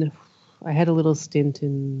 I had a little stint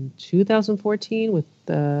in 2014 with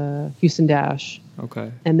the Houston Dash.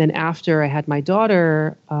 Okay. And then after I had my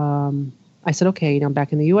daughter, I said, okay, I'm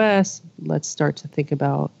back in the US, let's start to think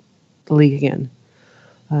about the league again.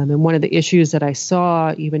 And one of the issues that I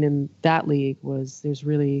saw even in that league was there's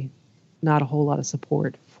really not a whole lot of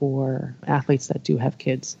support for athletes that do have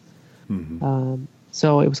kids.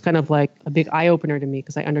 So it was kind of like a big eye-opener to me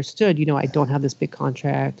because I understood, I don't have this big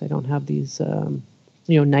contract. I don't have these,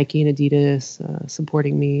 Nike and Adidas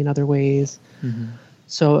supporting me in other ways.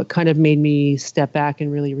 So it kind of made me step back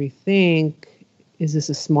and really rethink, is this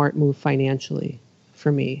a smart move financially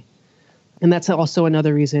for me? And that's also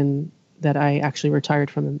another reason that I actually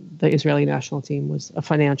retired from the Israeli national team, was a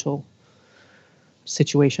financial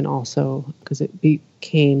situation also, because it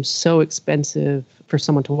became so expensive for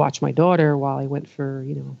someone to watch my daughter while I went for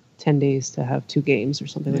 10 days to have 2 games or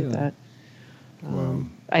something like that.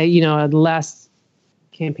 The last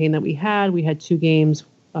campaign that we had 2 games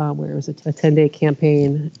where it was a 10-day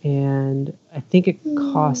campaign, and I think it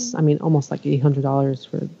costs almost like $800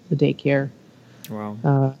 for the daycare.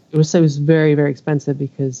 Wow. It was very, very expensive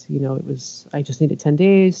because I just needed 10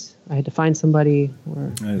 days. I had to find somebody.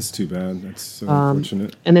 That's too bad. That's so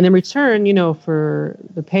unfortunate. And then in return, for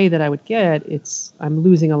the pay that I would get, I'm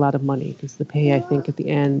losing a lot of money because the pay, I think at the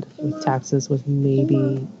end with taxes was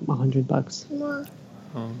maybe $100.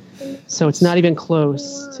 So it's not even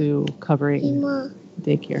close to covering Emo,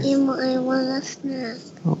 daycare. Emo, I want a snack.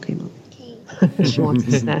 Okay, Mom. Okay. She wants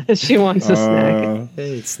a snack. She wants a snack.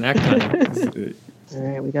 Hey, it's snack time. All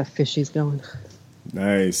right, we got fishies going.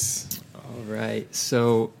 Nice. All right.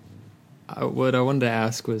 So, what I wanted to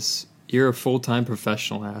ask was, you're a full-time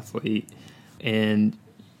professional athlete, and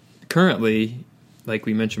currently, like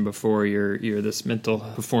we mentioned before, you're this mental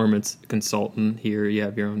performance consultant here. You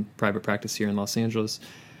have your own private practice here in Los Angeles.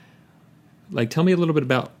 Like, tell me a little bit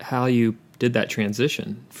about how you did that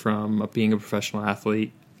transition from being a professional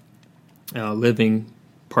athlete, living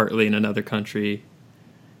partly in another country,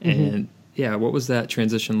 and yeah, what was that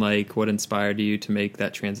transition like? What inspired you to make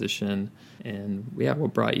that transition? And yeah,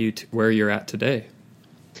 what brought you to where you're at today?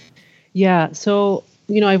 Yeah, so,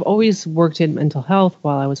 I've always worked in mental health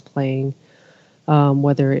while I was playing,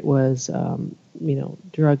 whether it was,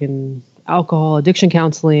 drug and alcohol addiction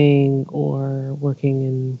counseling or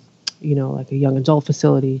working in, like a young adult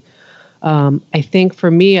facility. I think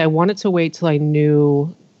for me, I wanted to wait till I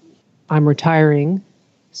knew I'm retiring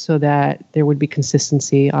so that there would be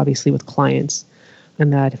consistency, obviously, with clients.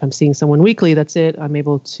 And that if I'm seeing someone weekly, that's it. I'm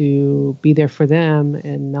able to be there for them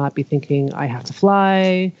and not be thinking I have to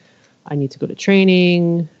fly, I need to go to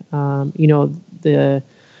training. The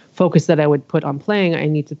focus that I would put on playing, I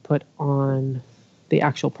need to put on the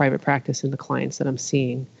actual private practice and the clients that I'm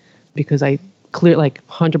seeing, because I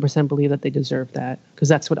 100% believe that they deserve that, because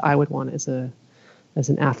that's what I would want as an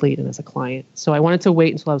athlete and as a client. So I wanted to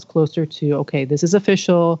wait until I was closer to, okay, this is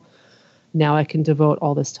official. Now I can devote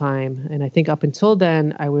all this time. And I think up until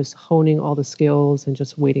then, I was honing all the skills and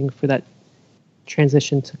just waiting for that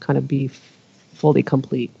transition to kind of be fully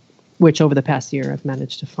complete, which over the past year, I've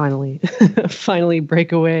managed to finally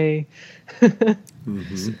break away.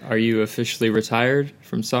 Are you officially retired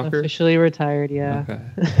from soccer? Officially retired, yeah.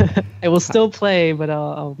 Okay. I will still play, but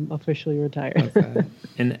I'll officially retire. Okay.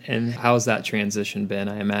 And how's that transition been?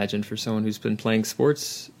 I imagine for someone who's been playing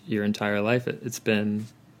sports your entire life, it's been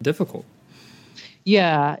difficult.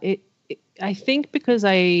 Yeah, I think because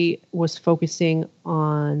I was focusing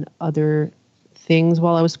on other things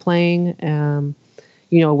while I was playing,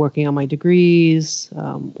 working on my degrees,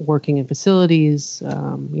 working in facilities,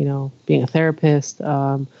 being a therapist.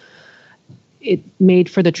 It made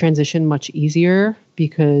for the transition much easier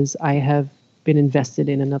because I have been invested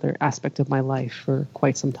in another aspect of my life for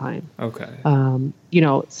quite some time. Okay.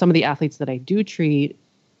 Some of the athletes that I do treat,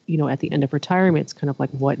 at the end of retirement, it's kind of like,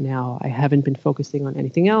 what now? I haven't been focusing on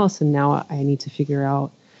anything else, and now I need to figure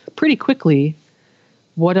out pretty quickly,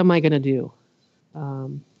 what am I going to do?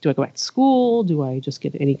 Do I go back to school? Do I just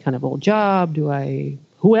get any kind of old job?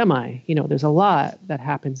 Who am I? There's a lot that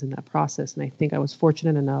happens in that process. And I think I was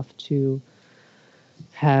fortunate enough to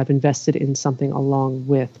have invested in something along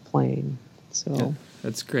with playing. So yeah,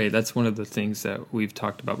 that's great. That's one of the things that we've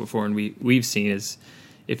talked about before. And we've seen is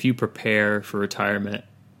if you prepare for retirement,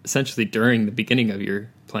 essentially during the beginning of your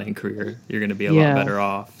playing career, you're going to be a lot better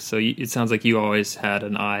off. So it sounds like you always had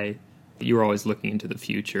an eye. You were always looking into the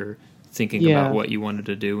future, thinking about what you wanted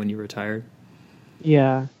to do when you retired.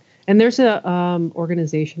 Yeah. And there's a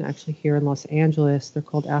organization actually here in Los Angeles. They're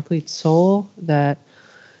called Athlete Soul, that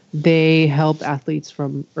they help athletes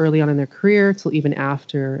from early on in their career till even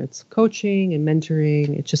after. It's coaching and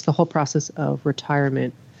mentoring. It's just the whole process of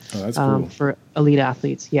retirement. Oh, that's cool. For elite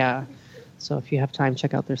athletes. Yeah. So if you have time,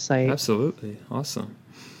 check out their site. Absolutely. Awesome.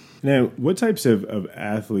 Now, what types of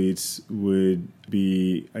athletes would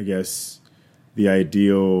be, I guess, the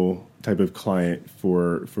ideal type of client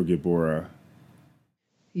for Gibora?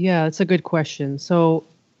 Yeah, that's a good question. So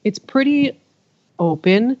it's pretty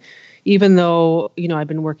open, even though, I've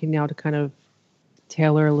been working now to kind of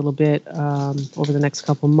tailor a little bit over the next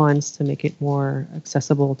couple months to make it more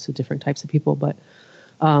accessible to different types of people. But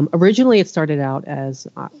originally it started out as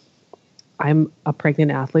I'm a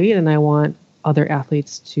pregnant athlete and I want other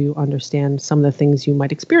athletes to understand some of the things you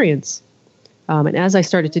might experience. And as I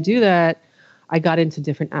started to do that, I got into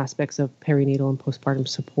different aspects of perinatal and postpartum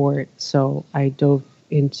support. So I dove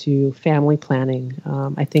into family planning.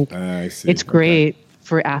 I think it's great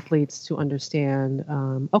for athletes to understand,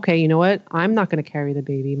 okay, you know what? I'm not going to carry the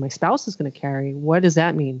baby. My spouse is going to carry. What does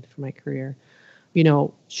that mean for my career?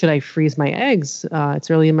 Should I freeze my eggs?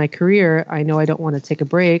 It's early in my career. I know I don't want to take a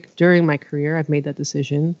break during my career. I've made that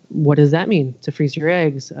decision. What does that mean to freeze your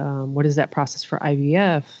eggs? What is that process for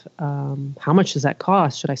IVF? How much does that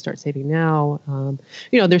cost? Should I start saving now?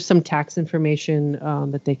 There's some tax information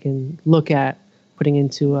that they can look at putting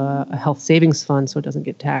into a health savings fund so it doesn't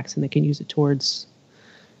get taxed, and they can use it towards,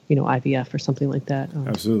 IVF or something like that.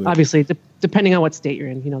 Absolutely. Obviously, depending on what state you're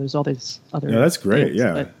in, there's all these other. Yeah, that's great. things,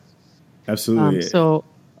 Yeah. But, Absolutely. So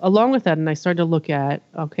along with that, and I started to look at,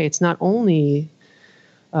 okay, it's not only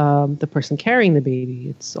the person carrying the baby,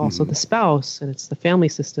 it's also the spouse and it's the family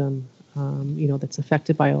system, that's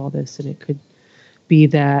affected by all this. And it could be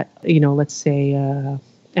that, let's say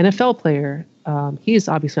NFL player, he's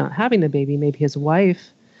obviously not having the baby. Maybe his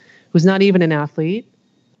wife, who's not even an athlete,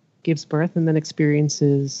 gives birth and then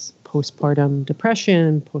experiences postpartum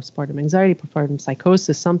depression, postpartum anxiety, postpartum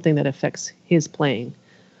psychosis, something that affects his playing.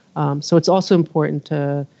 So it's also important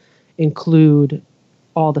to include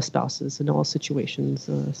all the spouses in all situations,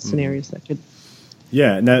 scenarios that could.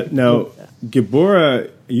 Yeah. Now, Gibora,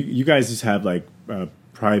 you guys just have like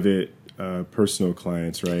private, personal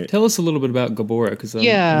clients, right? Tell us a little bit about Gabora, because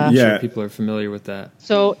I'm sure people are familiar with that.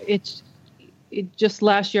 So it just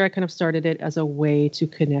last year I kind of started it as a way to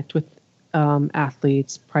connect with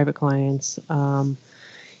athletes, private clients,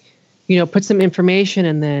 put some information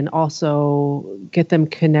and then also get them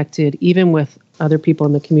connected even with other people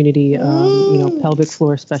in the community, pelvic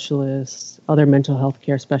floor specialists, other mental health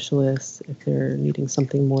care specialists if they're needing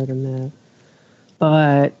something more than that.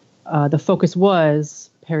 But the focus was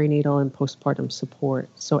perinatal and postpartum support.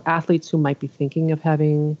 So athletes who might be thinking of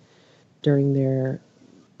having during their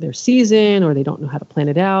season, or they don't know how to plan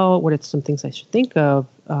it out, what are some things I should think of,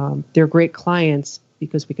 they're great clients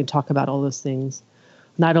because we can talk about all those things,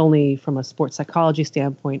 not only from a sports psychology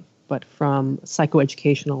standpoint, but from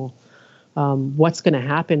psychoeducational, what's going to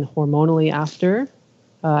happen hormonally after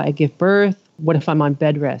I give birth. What if I'm on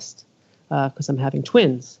bed rest because I'm having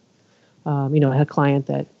twins? I had a client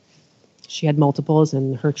that she had multiples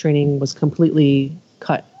and her training was completely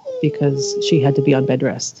cut because she had to be on bed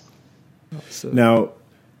rest. Now,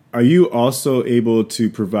 are you also able to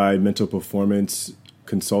provide mental performance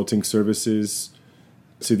consulting services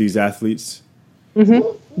to these athletes?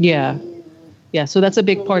 Mm-hmm. Yeah. So that's a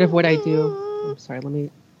big part of what I do. I'm sorry, let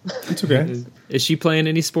me. It's okay. Is she playing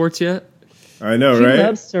any sports yet? I know, She right?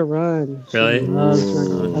 loves to run. Really? She loves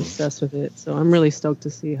running. Obsessed with it. So I'm really stoked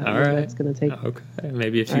to see how long that's going to take. Okay.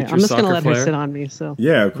 Maybe a All right, future I'm just soccer going to let player. her sit on me. So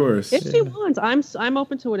Yeah, of course. if she wants, I'm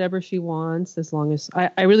open to whatever she wants, as long as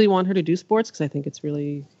I really want her to do sports because I think it's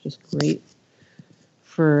really just great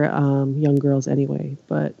for young girls anyway.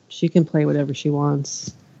 But she can play whatever she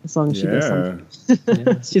wants as long as she does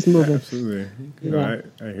something. She's moving. Absolutely. Yeah.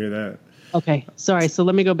 I hear that. Okay, sorry. So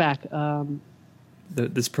let me go back.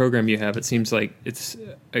 This program you have, it seems like it's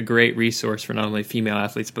a great resource for not only female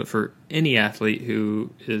athletes, but for any athlete who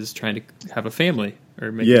is trying to have a family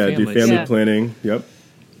or make a family. Do family planning. Yep.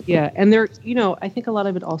 Yeah, and there, I think a lot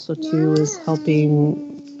of it also too is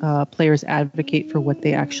helping players advocate for what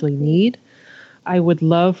they actually need. I would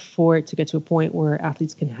love for it to get to a point where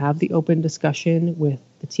athletes can have the open discussion with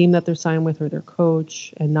the team that they're signed with or their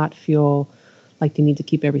coach and not feel like they need to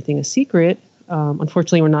keep everything a secret.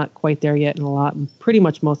 Unfortunately, we're not quite there yet in pretty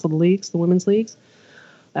much most of the leagues, the women's leagues,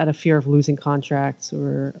 out of fear of losing contracts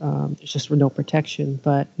or there's just no protection.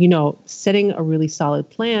 But, setting a really solid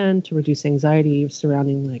plan to reduce anxiety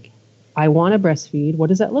surrounding I want to breastfeed. What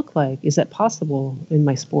does that look like? Is that possible in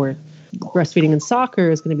my sport? Breastfeeding in soccer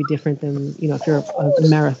is going to be different than, if you're a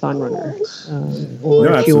marathon runner or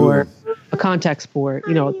if you're a contact sport.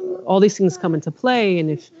 All these things come into play. And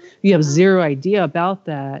if you have zero idea about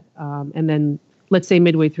that, and then let's say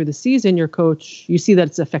midway through the season, your coach, you see that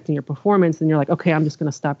it's affecting your performance and you're like, okay, I'm just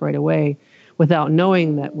going to stop right away, without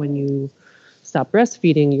knowing that when you stop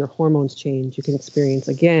breastfeeding, your hormones change. You can experience,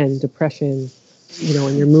 again, depression,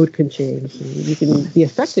 and your mood can change. And you can be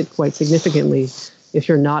affected quite significantly if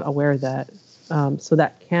you're not aware of that. So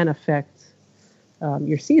that can affect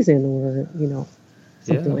your season or,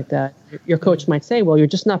 something like that. Your coach might say, well, you're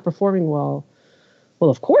just not performing well. Well,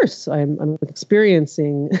 of course, I'm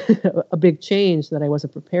experiencing a big change that I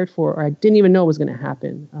wasn't prepared for, or I didn't even know was going to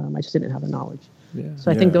happen. I just didn't have the knowledge. Yeah. So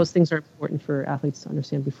I think those things are important for athletes to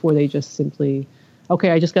understand before they just simply, okay,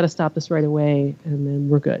 I just got to stop this right away, and then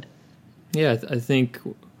we're good. Yeah, I think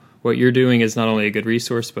what you're doing is not only a good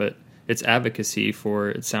resource, but it's advocacy for,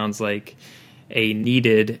 it sounds like, a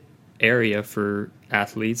needed area for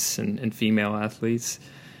athletes and female athletes.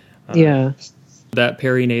 That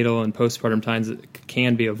perinatal and postpartum times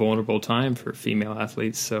can be a vulnerable time for female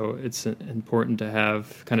athletes, so it's important to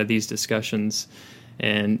have kind of these discussions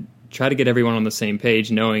and try to get everyone on the same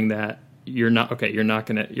page, knowing that your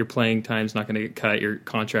playing time's not going to get cut, your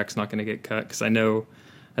contract's not going to get cut. Because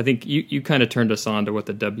I think you kind of turned us on to what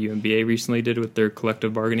the WNBA recently did with their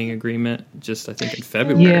collective bargaining agreement, just I think in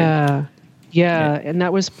February. Yeah, and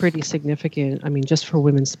that was pretty significant. I mean, just for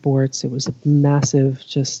women's sports, it was a massive,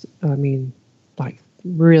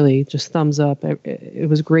 really just thumbs up. It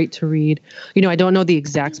was great to read. I don't know the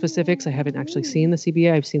exact specifics. I haven't actually seen the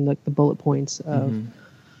CBA. I've seen like the bullet points of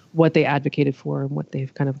what they advocated for and what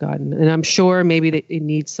they've kind of gotten. And I'm sure maybe that it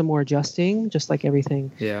needs some more adjusting, just like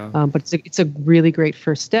everything. Yeah. But it's a really great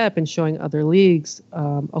first step in showing other leagues,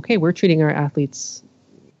 okay, we're treating our athletes.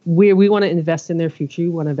 We want to invest in their future. We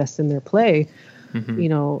want to invest in their play.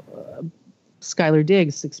 Skylar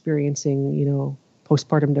Diggs experiencing,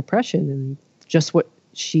 postpartum depression, and just what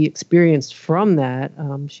she experienced from that.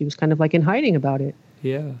 She was kind of like in hiding about it.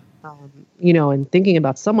 Yeah. And thinking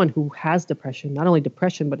about someone who has depression, not only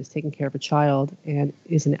depression, but is taking care of a child and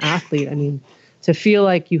is an athlete. I mean, to feel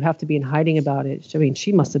like you have to be in hiding about it. I mean,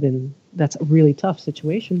 that's a really tough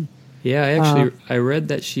situation. Yeah, I read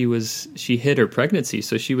that she hid her pregnancy.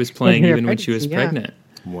 So she was playing even when she was pregnant.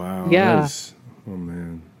 Wow. Yeah. Oh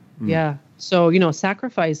man. Yeah. So,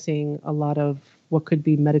 sacrificing a lot of what could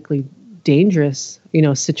be medically dangerous,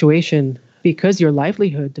 situation because your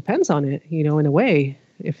livelihood depends on it, in a way.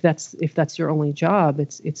 If that's your only job,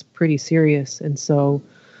 it's pretty serious. And so,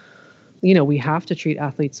 we have to treat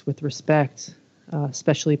athletes with respect,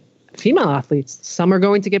 especially female athletes. Some are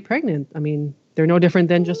going to get pregnant. I mean, they're no different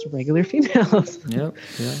than just regular females. Yep.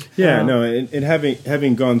 Yeah. Yeah. No. And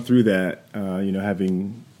having gone through that,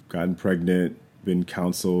 having gotten pregnant, been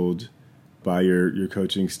counseled by your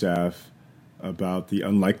coaching staff about the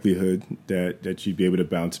unlikelihood that you'd be able to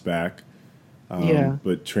bounce back.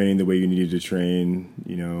 But training the way you needed to train,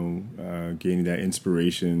 gaining that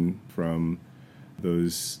inspiration from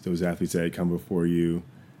those athletes that had come before you,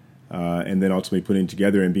 and then ultimately putting it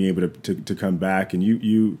together and being able to come back. And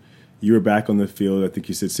you were back on the field, I think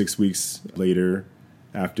you said 6 weeks later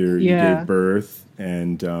after you gave birth.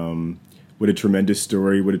 And what a tremendous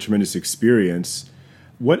story, what a tremendous experience.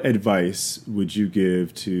 What advice would you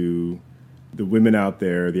give to the women out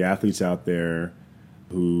there, the athletes out there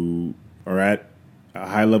who are at a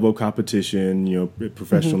high level competition,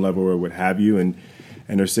 professional level or what have you, and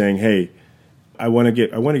they're saying, "Hey, I want to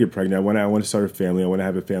get pregnant. I want to start a family. I want to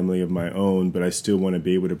have a family of my own, but I still want to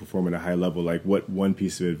be able to perform at a high level." Like, what one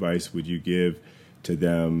piece of advice would you give to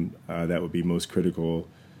them that would be most critical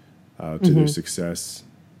to their success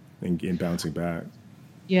in bouncing back?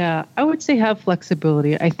 Yeah, I would say have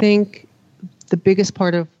flexibility. I think the biggest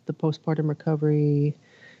part of the postpartum recovery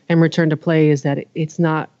and return to play is that it's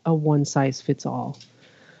not a one size fits all.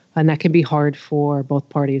 And that can be hard for both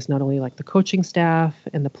parties, not only like the coaching staff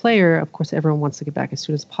and the player. Of course, everyone wants to get back as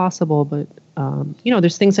soon as possible, but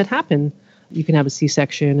there's things that happen. You can have a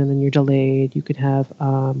C-section and then you're delayed. You could have,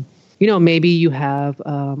 maybe you have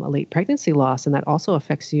a late pregnancy loss, and that also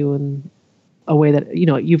affects you in a way that,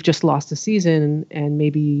 you've just lost a season and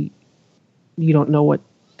maybe you don't know what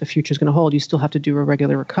the future is going to hold. You still have to do a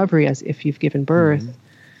regular recovery as if you've given birth.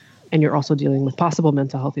 And you're also dealing with possible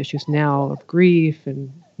mental health issues now of grief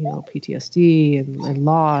and, PTSD and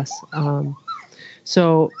loss.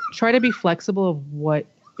 So try to be flexible of what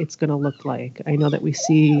it's going to look like. I know that we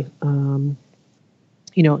see,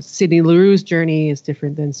 Sydney Leroux's journey is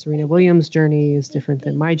different than Serena Williams' journey, is different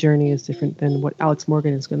than my journey, is different than what Alex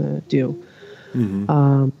Morgan is going to do.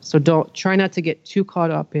 So try not to get too caught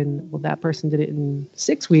up in, well, that person did it in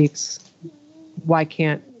 6 weeks. Why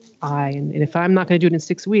can't I? And if I'm not going to do it in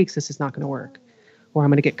 6 weeks, this is not going to work, or I'm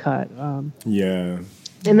going to get cut.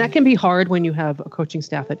 And that can be hard when you have a coaching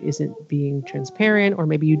staff that isn't being transparent, or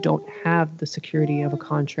maybe you don't have the security of a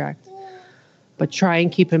contract. But try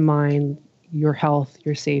and keep in mind your health,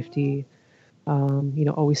 your safety.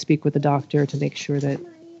 Always speak with the doctor to make sure that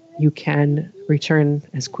you can return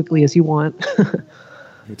as quickly as you want.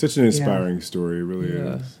 It's such an inspiring story, it really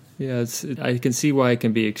is. Yeah, I can see why it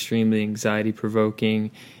can be extremely anxiety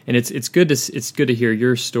provoking, and it's good to hear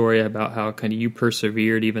your story about how kind of you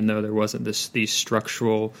persevered even though there wasn't these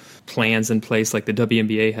structural plans in place like the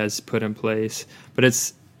WNBA has put in place.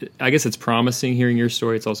 But I guess it's promising hearing your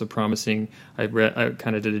story. It's also promising. I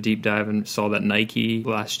kind of did a deep dive and saw that Nike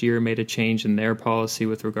last year made a change in their policy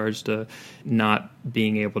with regards to not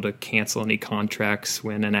being able to cancel any contracts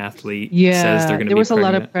when an athlete says they're going to be pregnant. There was a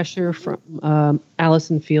lot of pressure from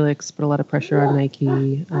Allison Felix, put a lot of pressure on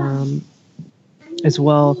Nike as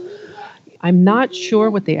well. I'm not sure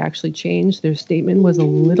what they actually changed. Their statement was a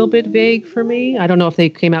little bit vague for me. I don't know if they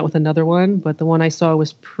came out with another one, but the one I saw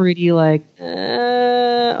was pretty like,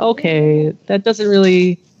 okay, that doesn't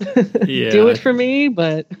really do it for me.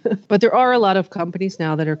 But there are a lot of companies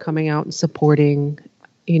now that are coming out and supporting,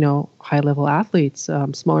 high-level athletes,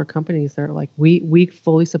 smaller companies that are like, we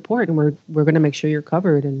fully support, and we're going to make sure you're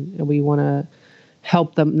covered, and we want to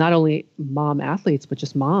help them, not only mom athletes, but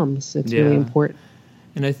just moms. It's really important.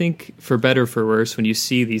 And I think for better or for worse, when you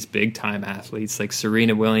see these big time athletes like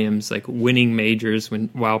Serena Williams, like winning majors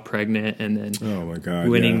while pregnant, and then Oh my God!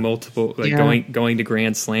 winning multiple, like going to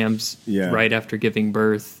Grand Slams right after giving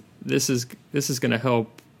birth, this is going to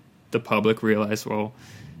help the public realize, well,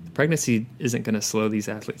 pregnancy isn't going to slow these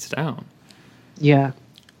athletes down. Yeah.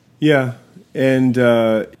 Yeah. And,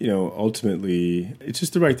 ultimately, it's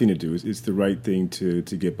just the right thing to do. It's the right thing to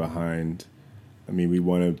get behind. I mean, we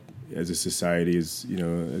want to, as a society, as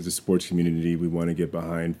a sports community, we want to get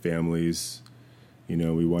behind families.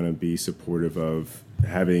 We want to be supportive of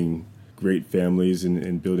having great families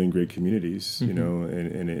and building great communities,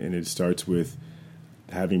 and it starts with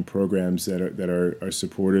having programs that are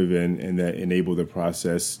supportive and that enable the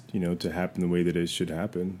process, to happen the way that it should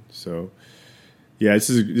happen. So, yeah, this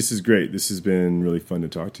is great. This has been really fun to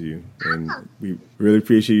talk to you, and we really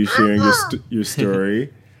appreciate you sharing your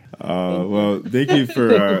story. Well, thank you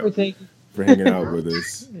for hanging out with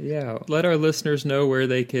us. Yeah, let our listeners know where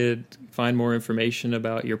they could find more information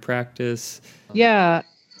about your practice. Yeah.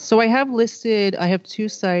 So I have two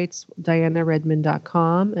sites,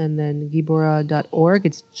 dianaredmond.com and then gibora.org.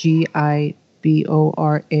 It's gibora.org.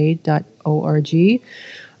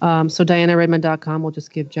 So dianaredmond.com will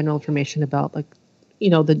just give general information about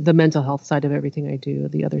the mental health side of everything I do.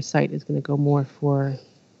 The other site is going to go more for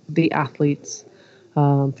the athletes,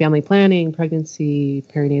 family planning, pregnancy,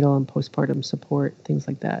 perinatal and postpartum support, things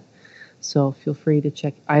like that. So feel free to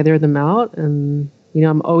check either of them out. And,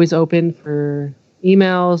 I'm always open for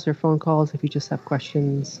emails or phone calls if you just have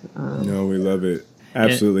questions. No, we love it.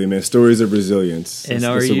 Absolutely, man. Stories of resilience. That's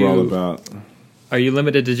what we're all about. Are you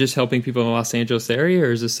limited to just helping people in the Los Angeles area,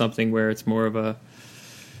 or is this something where it's more of a...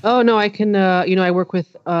 Oh, no, I can, I work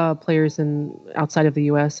with players outside of the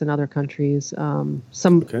U.S. and other countries.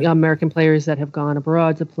 Some American players that have gone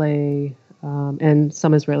abroad to play, and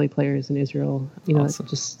some Israeli players in Israel. Awesome.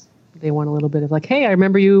 Just they want a little bit of like, hey, I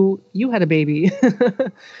remember you had a baby.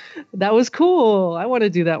 That was cool. I want to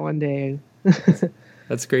do that one day.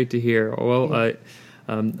 That's great to hear. Well,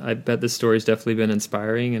 I bet this story's definitely been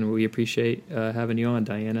inspiring, and we appreciate having you on,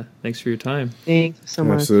 Diana. Thanks for your time. Thanks so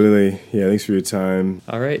much. Absolutely. Yeah, thanks for your time.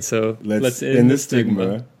 All right, so let's end the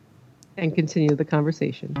stigma. And continue the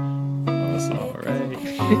conversation. Awesome. All right.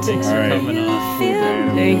 Thanks for coming on.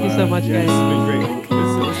 Thank you so much, guys. It's been great.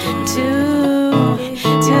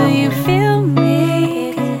 Do you feel